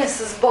осамотение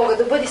с Бога,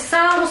 да бъде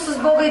само с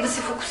Бога и да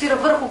се фокусира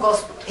върху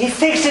Господ. He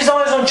fixed his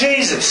eyes on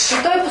Jesus.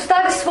 И той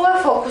постави своя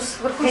фокус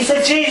върху He Исус.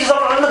 said, Jesus,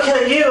 I'm looking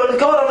at you, and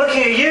God, I'm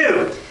looking at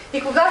you.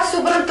 И когато се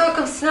обърна той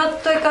към стената,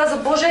 той каза,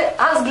 Боже,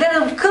 аз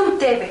гледам към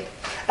Тебе.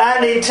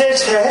 And it says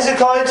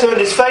Hezekiah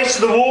turned his face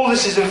to the wall.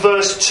 This is in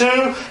verse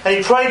 2. And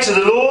he prayed to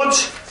the Lord.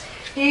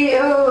 И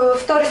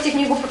втори стих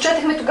ни го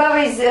прочетахме, тогава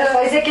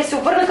Езекия се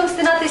обърна към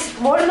стената и се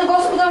помоли на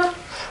Господа.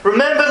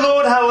 Remember,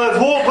 Lord, how I have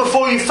walked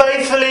before you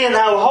faithfully and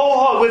how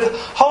with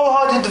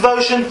wholehearted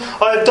devotion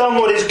I have done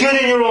what is good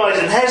in your eyes.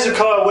 And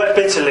Hezekiah wept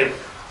bitterly.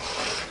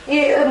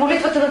 И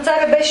молитвата на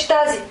царя беше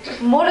тази.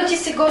 Моля ти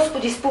се,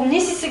 Господи,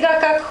 спомни си сега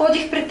как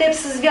ходих пред Теб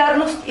с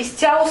вярност и с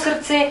цяло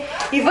сърце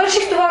и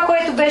върших това,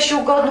 което беше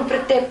угодно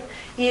пред Теб.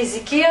 И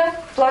Езекия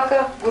плака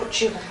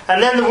горчиво. And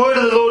then the word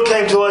of the Lord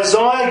came to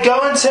Isaiah. Go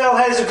and tell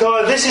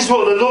Hezekiah, this is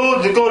what the Lord,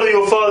 the God of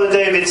your father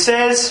David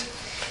says.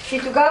 И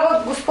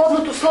тогава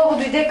Господното слово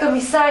дойде към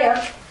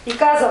Исаия и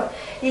каза,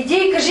 иди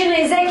и кажи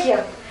на Езекия,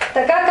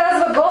 така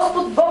казва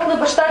Господ, Бог на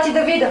баща ти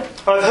Давида.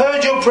 I've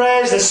heard your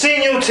prayers and seen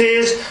your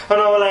tears, and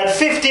I will add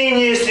 15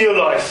 years to your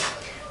life.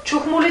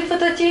 Чух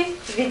молитвата ти,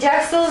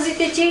 видях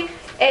сълзите ти,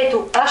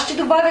 ето, аз ще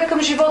добавя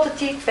към живота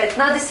ти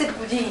 15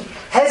 години.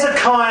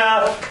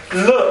 Hezekiah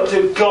looked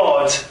at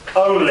God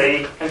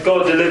only, and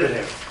God delivered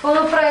him. Какво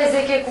направи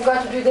Езекия,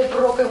 когато дойде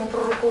пророка и му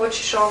пророкува,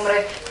 че ще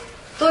умре?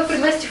 Той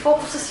премести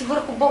фокуса си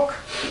върху Бог.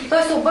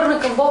 Той се обърна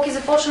към Бог и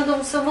започна да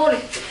му се моли.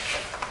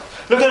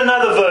 Look at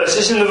another verse.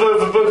 This is in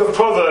the book of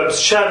Proverbs,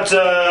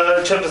 chapter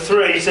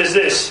 3. He says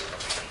this.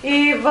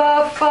 И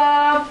в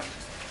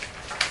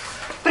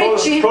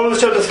Притчи, Proverbs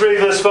chapter 3,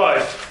 verse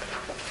 5.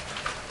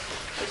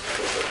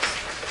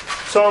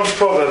 Psalms,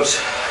 Proverbs.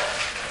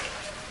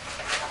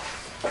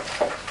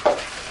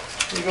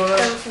 You got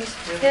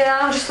that? Yeah,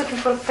 I'm just looking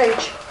for a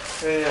page.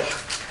 Yeah.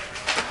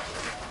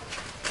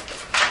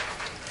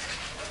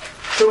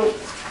 So,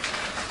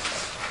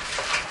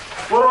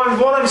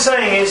 what I'm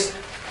saying is,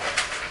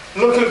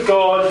 look at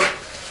God,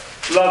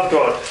 love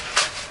God.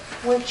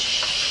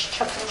 Which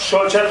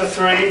chapter? Chapter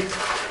 3,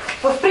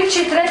 В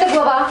Притчи 3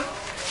 глава,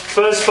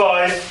 verse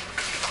 5,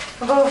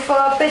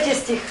 в 5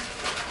 стих.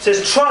 it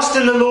says, trust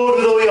in the Lord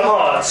with all your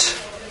heart,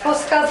 Какво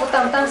се казва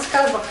там? Там се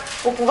казва: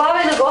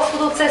 уповавай на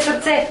Господа от все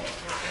сърце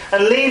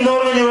and lean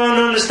not on your own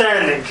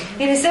understanding.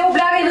 и не се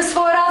облягай на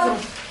своя разум.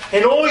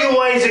 In all your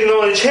ways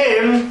acknowledge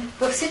Him,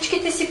 Във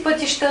всичките си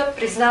пътища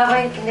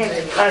признавай Него.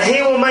 and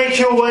He will make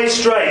your way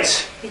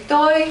straight. И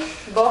Той,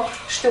 Бог,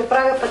 ще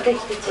оправя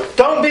пътеките ти.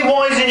 Don't be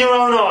wise in your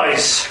own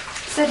eyes.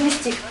 7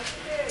 стих.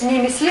 Не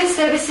мисли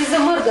себе си за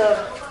мърдър.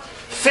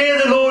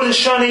 Fear the Lord and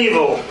shun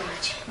evil.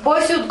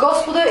 Бой се от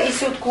Господа и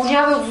се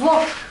отклонявай от зло.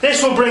 This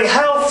will bring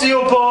health to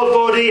your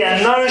body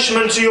and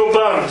nourishment to your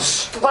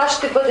bones. Това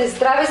ще бъде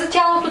здраве за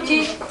тялото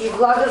ти и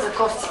влага за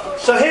костите.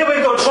 So here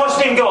we've got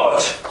trusting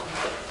God.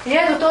 И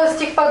ето този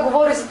стих пак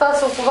говори за това да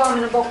се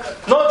уповаваме на Бог.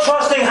 Not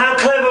trusting how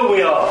clever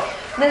we are.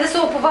 Не да се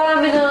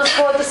уповаваме на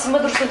своята си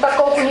мъдрост, на това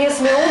колко ние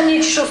сме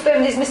умни, че ще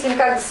успеем да измислим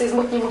как да се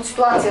измъкнем от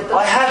ситуацията.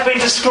 I have been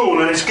to school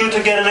and it's good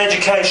to get an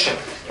education.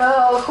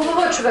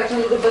 Хубаво е човек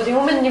да бъде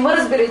умен, не ме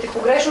разбирайте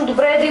погрешно.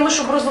 Добре е да имаш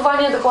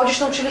образование, да ходиш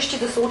на училище,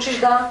 да се учиш,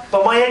 да.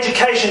 But my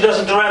education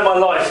doesn't direct my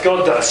life,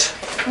 God does.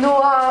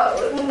 Но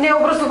не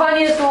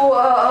образованието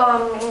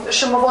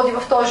ще ме води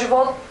в този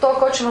живот, той,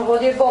 който ще ме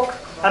води е Бог.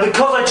 And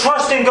because I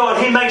trust in God,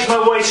 He makes my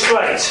way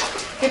straight.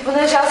 И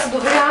понеже аз се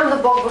доверявам на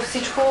Бог във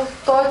всичко,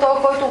 Той е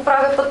той, който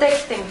оправя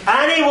пътеките ми.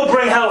 And He will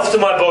bring health to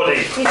my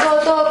body. И Той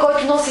е той,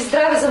 който носи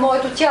здраве за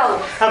моето тяло.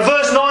 And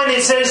verse 9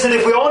 it says that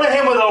if we honor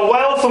Him with our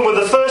wealth and with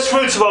the first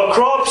fruits of our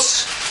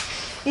crops,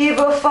 И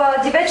в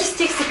 9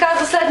 стих се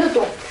казва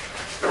следното.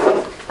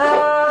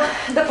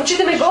 Да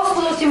почитаме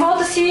Господа от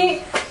имота си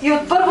и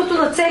от първото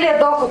на целия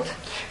доход.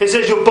 it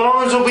says your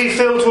barns will be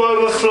filled to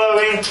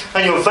overflowing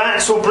and your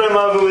vats will brim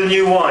over with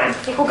new wine.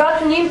 И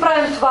когато ние им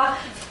правим това,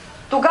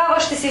 тогава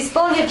ще се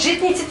изпълнят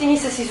житниците ни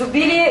с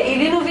изобилие и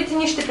линовите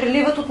ни ще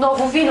преливат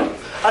отново вино.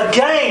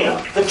 Again,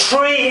 the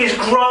tree is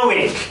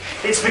growing.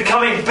 It's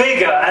becoming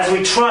bigger as we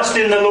trust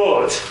in the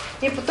Lord.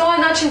 И по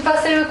този начин това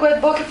семе,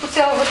 което Бог е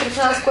поцял вътре в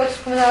нас, което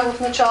споменах в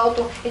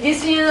началото,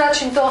 единственият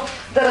начин то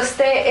да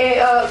расте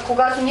е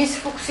когато ние се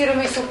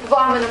фокусираме и се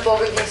уповаваме на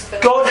Бога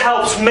единствено. God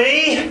helps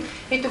me,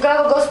 И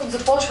тогава Господ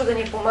започва да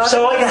ни помага. so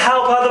I can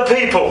help other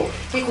people.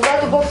 И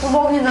когато Бог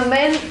помогне на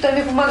мен, Той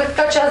ми помага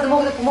така, че аз да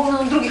мога да помогна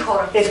на други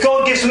хора. If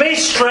God gives me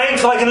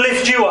strength, I can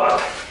lift you up.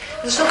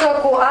 Защото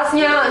ако аз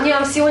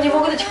нямам сила, не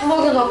мога да ти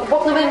помогна, но ако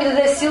Бог на мен ми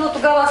даде сила,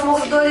 тогава аз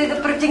мога да дойда и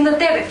да притигна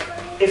тебе.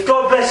 If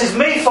God blesses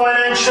me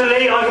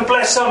financially, I can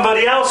bless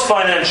somebody else И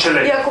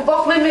financially. ако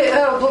Бог ме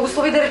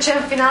благослови, да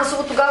речем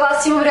финансово, тогава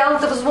аз имам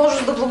реалната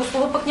възможност да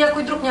благословя пък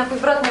някой друг, някой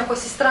брат, някоя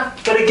сестра.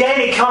 But again,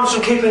 it comes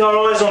from keeping our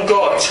eyes on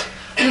God.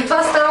 Но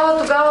това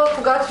става тогава,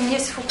 когато ние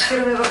се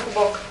фокусираме върху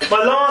Бог.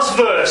 My last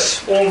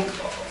verse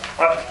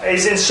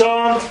is in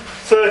Psalm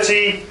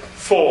 34,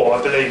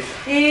 I believe.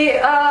 И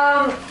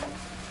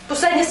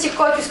последният стих,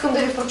 който искам да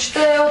ви прочета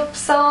е от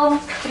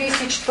Псалм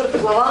 34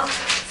 глава.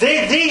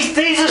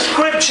 These are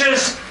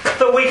scriptures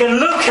that we can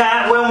look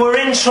at when we're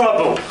in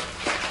trouble.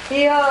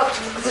 И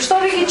защо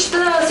ви ги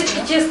чета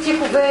всички тия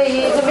стихове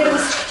и намираме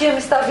всички тия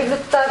места в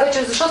Библията тази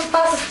вечер? Защото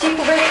това са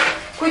стихове,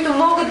 които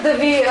могат да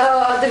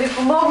ви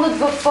помогнат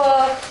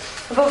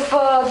в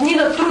дни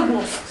на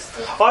трудност.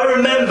 I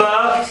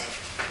remember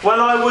when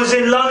I was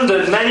in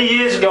London many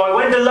years ago. I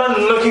went to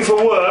London looking for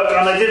work,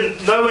 and I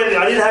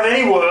didn't have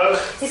any work.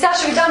 И сега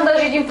ще ви дам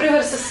даже един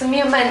пример с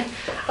самия мен.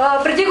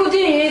 Преди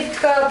години,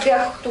 така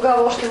бях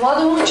тогава още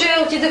младо момче,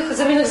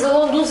 заминах за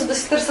Лондон, за да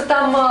си търся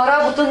там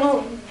работа,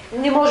 но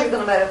не можех да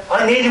намеря.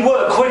 I needed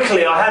work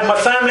quickly. I had my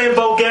family in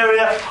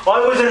Bulgaria. I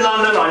was in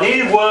London. I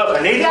needed work.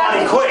 I needed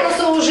money quick. Бях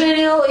се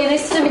оженил и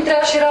наистина ми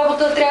трябваше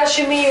работа,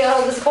 трябваше ми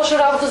да започна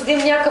работа, за да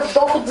имам някакъв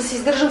доход, да си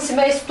издържам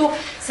семейството.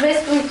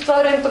 Семейството ми по това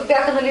време пък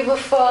бяха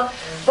в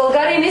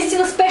България и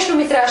наистина спешно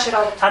ми трябваше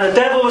работа. And the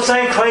devil was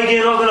saying, Craig,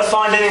 you're not going to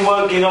find any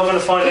work. You're not going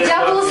to find any work.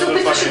 Дяволът се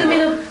опитваше да ми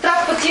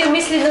натрапва тия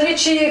мисли,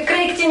 че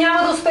Крейг, ти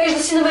няма да успееш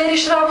да си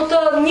намериш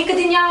работа,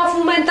 никъде няма в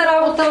момента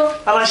работа.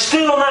 And I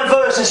stood on that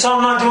verse in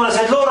Psalm 91 and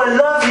said, Lord, I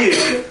love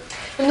you.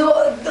 Но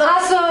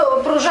аз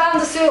продължавам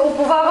да се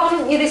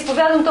уповавам и да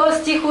изповядам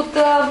този стих от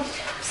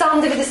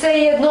Псалм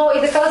 91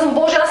 и да казвам: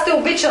 Боже, аз те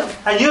обичам.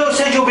 And you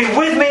said you'll be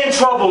with me in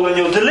trouble and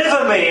you'll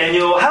deliver me and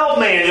you'll help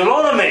me and you'll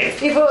honor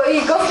me. И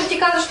Господ ти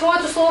казва в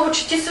Твоето слово,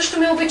 че ти също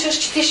ме обичаш,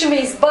 че ти ще ме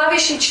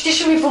избавиш и че ти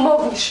ще ми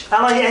помогнеш.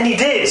 And he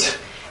did.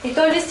 И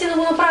той наистина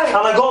го направи.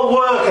 And I got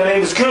work and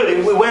it was good.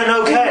 It went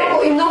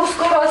okay. И много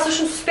скоро аз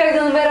всъщност успях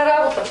да намеря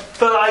работа.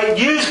 But I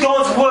used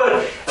God's word.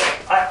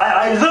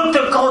 I looked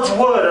at God's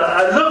word.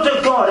 I looked at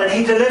God and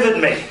He delivered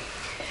me.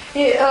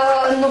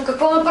 Но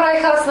какво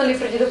направих аз, нали,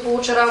 преди да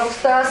получа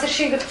работата? Аз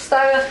реших да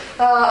поставя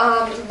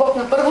Бог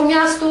на първо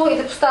място и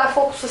да поставя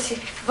фокуса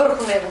си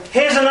върху Него.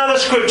 Here's another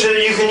scripture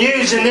that you can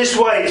use in this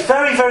way. It's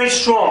very, very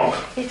strong.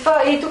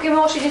 И тук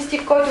има още един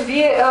стих, който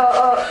вие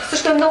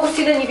също е много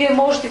силен и вие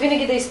можете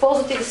винаги да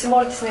използвате и да се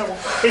молите с него.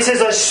 It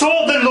says, I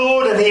sought the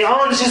Lord and He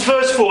answered,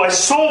 verse 4, I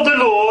sought the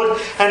Lord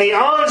and He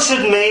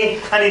answered me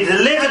and He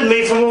delivered me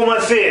from all my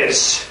fears.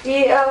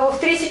 И в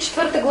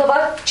 34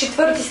 глава,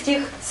 4 стих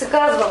се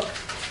казва: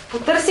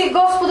 потърсих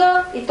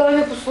Господа и Той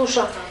ме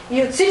послуша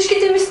и от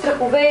всичките ми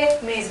страхове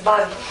ме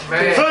избави.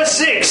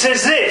 Verse 6 says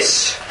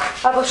this.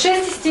 А в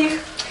 6 стих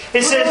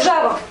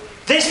продължава.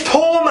 This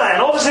poor man,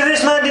 obviously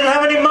this man didn't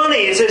have any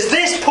money. It says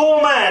this poor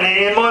man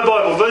in my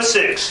Bible, verse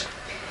 6.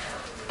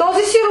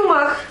 Този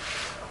сиромах,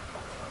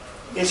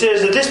 it says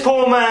that this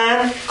poor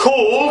man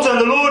called and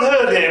the Lord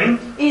heard him.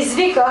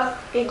 Извика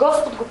и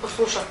Господ го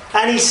послуша.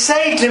 And He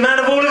saved him out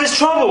of all of his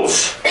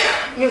troubles.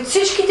 И от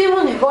всичките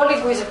му неволи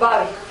го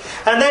избави.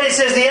 And then it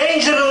says the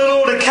angel of the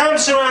Lord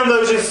encamps around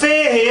those who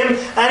fear Him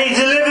and He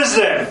delivers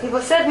them. И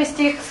в 7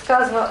 стих се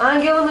казва: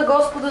 ангела на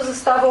Господа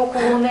застава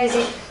около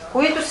онези,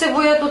 които се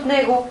боят от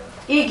него,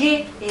 и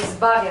ги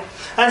избавя.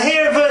 And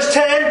here in verse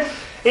 10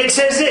 it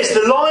says this: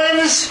 the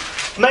lions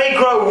may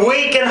grow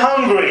weak and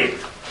hungry.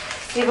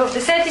 И в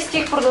 10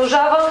 стих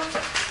продължава.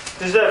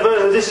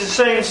 This is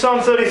saying Psalm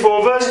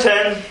 34 verse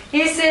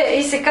 10.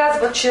 И се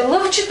казва, че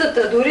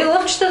лъвчетата, дори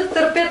лъвчетата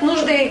търпят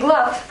нужда и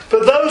глад.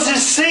 But those who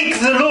seek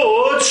the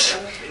Lord,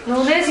 но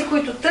онези,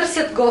 които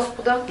търсят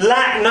Господа,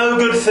 lack no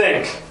good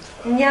thing.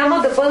 Няма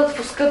да бъдат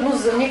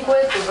поскъдност за никое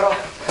добро.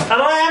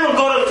 And I haven't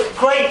got a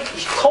great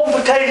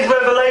complicated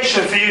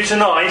revelation for you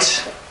tonight.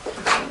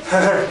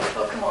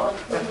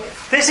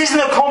 This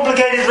isn't a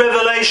complicated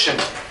revelation.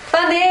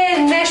 Това не е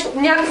нещо,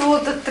 някакво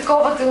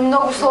такова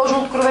много сложно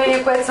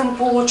откровение, което съм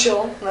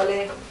получил,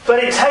 нали?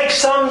 But it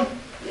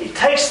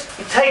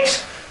takes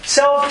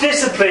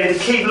self-discipline to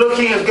keep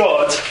looking at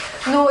God.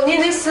 Но ние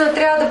наистина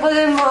трябва да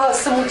бъдем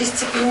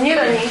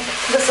самодисциплинирани,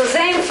 да се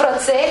вземем в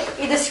ръце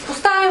и да си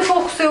поставим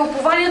фокуса и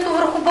упованието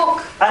върху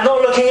Бог. And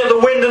not looking at the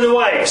wind and the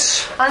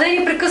waves. А не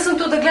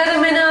непрекъснато да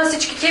гледаме на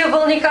всички тия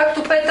вълни,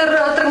 както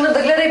Петър тръгна да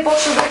гледа и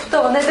почна да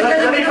потъва. Не да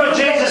гледаме.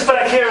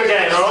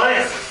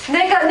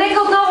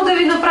 Нека отново да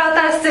ви направя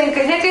тази сценка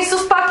и нека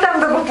Исус пак там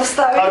да го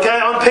постави.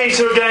 Okay, I'm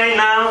Peter again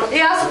now. И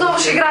аз отново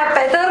ще играя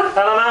Петър.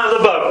 And I'm out of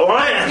the boat, all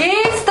right?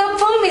 И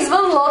стъпвам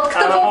извън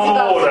лодката върху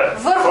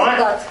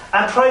водата.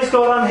 And praise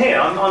God, I'm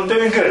here. I'm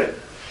doing good.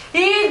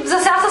 И за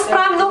сега се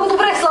справям много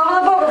добре, слава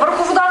на Бога,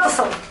 върху водата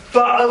съм.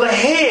 But over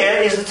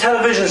here is the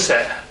television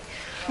set.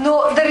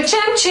 Но да речем,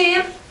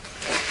 че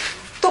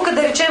тук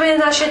да речем е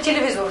нашия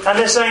телевизор. And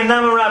they're saying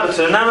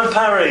Namarabata,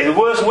 Namampari, the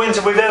worst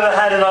winter we've ever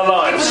had in our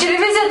lives. И по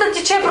телевизията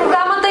тече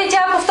програмата и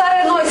тя повтаря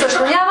едно и също.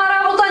 Няма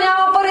работа,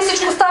 няма пари,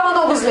 всичко става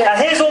много зле. And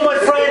here's all my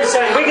friends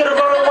saying, we got to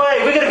run away,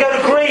 we got to go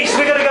to Greece,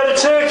 we got to go to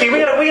Turkey, we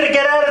got to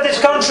get out of this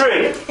country.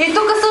 И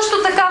тук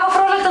също така в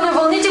ролята на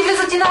вълните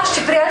влизат и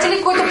нашите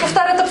приятели, които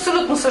повтарят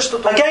абсолютно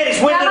същото.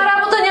 Няма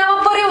работа,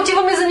 няма пари,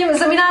 отиваме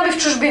заминаваме в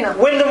чужбина.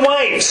 Wind and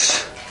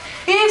waves.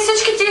 И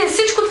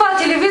всичко това,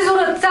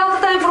 телевизора,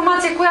 цялата тази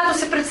информация, която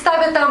се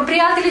представя там,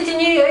 приятелите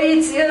ни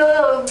и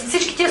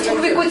всички тия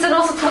слухови, които се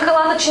носят в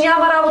махалата, че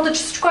няма работа,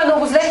 че всичко е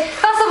много зле,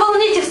 това са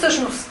вълните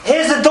всъщност.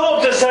 Here's the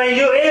doctor saying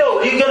you're ill,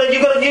 you're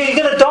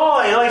gonna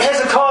die, like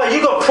Hezekiah,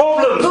 you got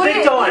problems, big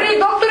time. Дори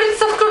докторите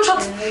се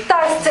включват в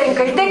тази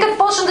сценка и те като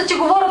почнат да ти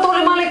говорят,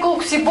 оле мале,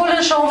 колко си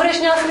болен, ще умреш,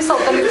 няма смисъл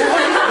да ли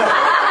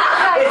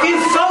If you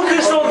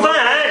focus on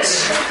that,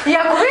 и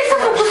ако ви се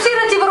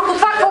фокусирате върху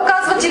това, какво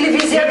казва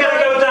телевизията,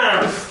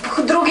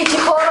 другите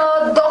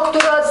хора,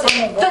 доктора,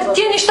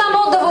 тия неща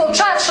могат да ви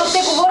отчаят, защото те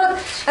говорят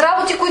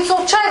работи, които са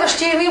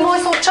отчаиващи и вие може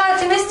да се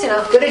отчаяте наистина.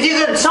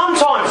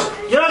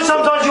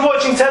 Sometimes you're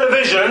watching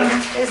television.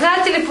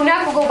 Знаете ли,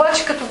 понякога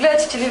обаче, като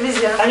гледате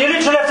телевизия, and you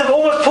literally have to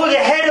almost pull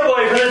your head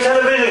away from the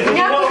television because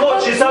you want to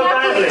watch it so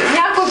badly.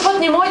 Някой път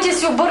не можете да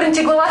си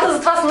обърнете главата,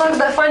 затова се налага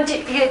да я фанете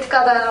и така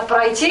да я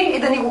направите и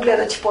да ни го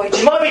гледате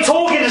повече. You might be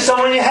talking to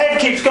someone and your head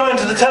keeps going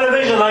to the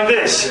television like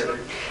this.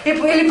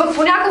 Или пък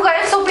понякога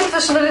се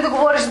опитваш, нали, да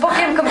говориш с Бог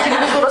към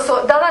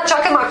телевизора. Да,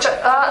 чакай малко.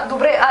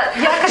 Добре,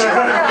 я кажа.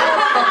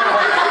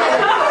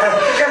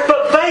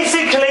 But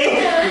basically,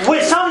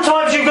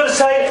 sometimes you've got to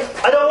say,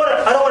 I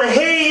don't want to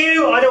hear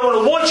you, I don't want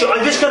to watch you,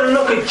 I'm just going to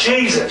look at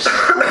Jesus.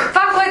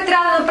 Това, което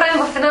трябва да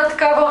направим в една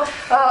такава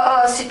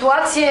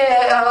ситуация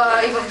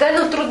и в ден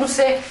на трудност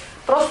е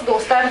просто да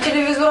оставим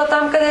телевизора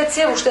там, където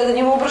си, въобще да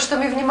не му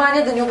обръщаме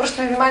внимание, да не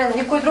обръщаме внимание на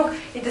никой друг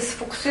и да се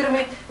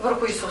фокусираме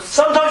върху Исус.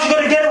 Sometimes you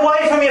got to get away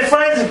from your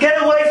friends and get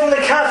away from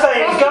the cafe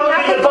and go and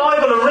read the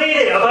Bible and read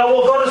it about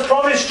what God has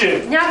promised you.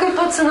 Някой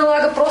път се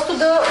налага просто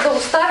да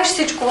оставиш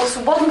всичко в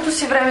свободното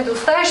си време, да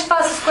оставиш това,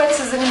 с което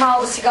се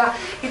занимавал досега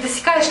и да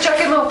си кажеш,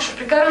 чакай малко, ще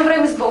прекарам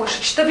време с Бога,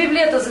 ще чета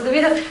Библията, за да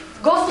видя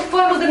Господ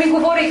поема да ми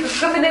говори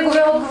какъв е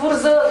неговия отговор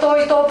за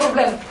този и този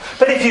проблем.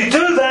 But if you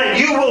do that,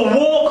 you will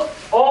walk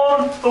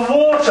on the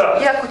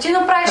water. И ако ти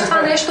направиш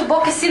това нещо,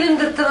 Бог е силен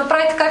да те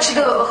направи така, че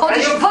да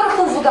ходиш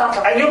върху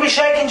водата. And you'll be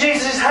shaking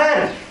Jesus'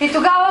 hand. И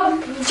тогава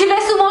ти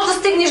лесно можеш да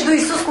стигнеш до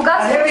Исус,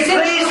 когато And he'll be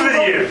pleased with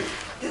you.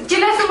 ти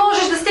лесно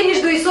можеш да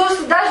стигнеш до Исус,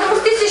 даже да му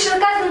стиснеш на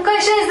ръката, да му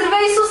кажеш: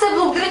 здравей, Исусе,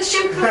 благодаря, че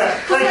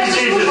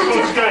посрещаш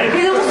мушките.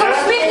 И да му се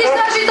усмихнеш,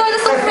 даже и той да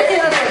се усмихне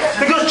на теб.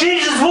 Because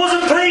Jesus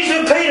wasn't pleased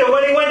with Peter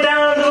when he went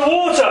down under the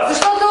water.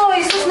 Защото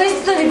Исус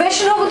наистина не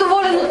беше много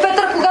доволен от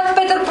Петър, когато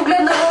Петър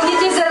погледна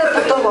вълните и взе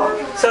да потъва.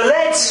 So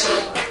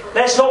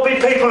let's not be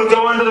people who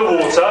go under the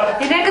water.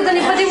 И нека да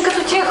не бъдем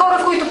като тия хора,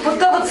 които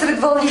потъват сред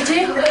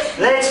вълните.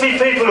 Let's be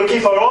people who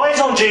keep our eyes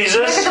on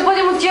Jesus. Нека да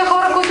бъдем от тия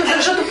хора, които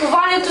държат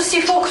упованието си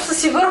и фокуса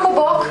си върху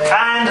Бог.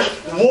 And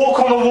walk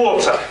on the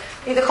water.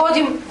 И да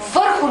ходим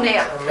върху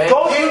нея.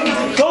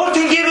 God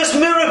can give us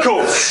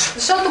miracles.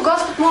 Защото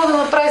Господ може да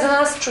направи за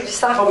нас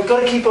чудеса. But we've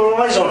got to keep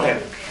our eyes on Him.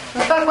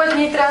 Но това, което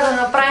ние трябва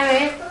да направим,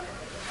 е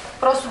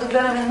просто да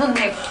гледаме на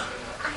Него.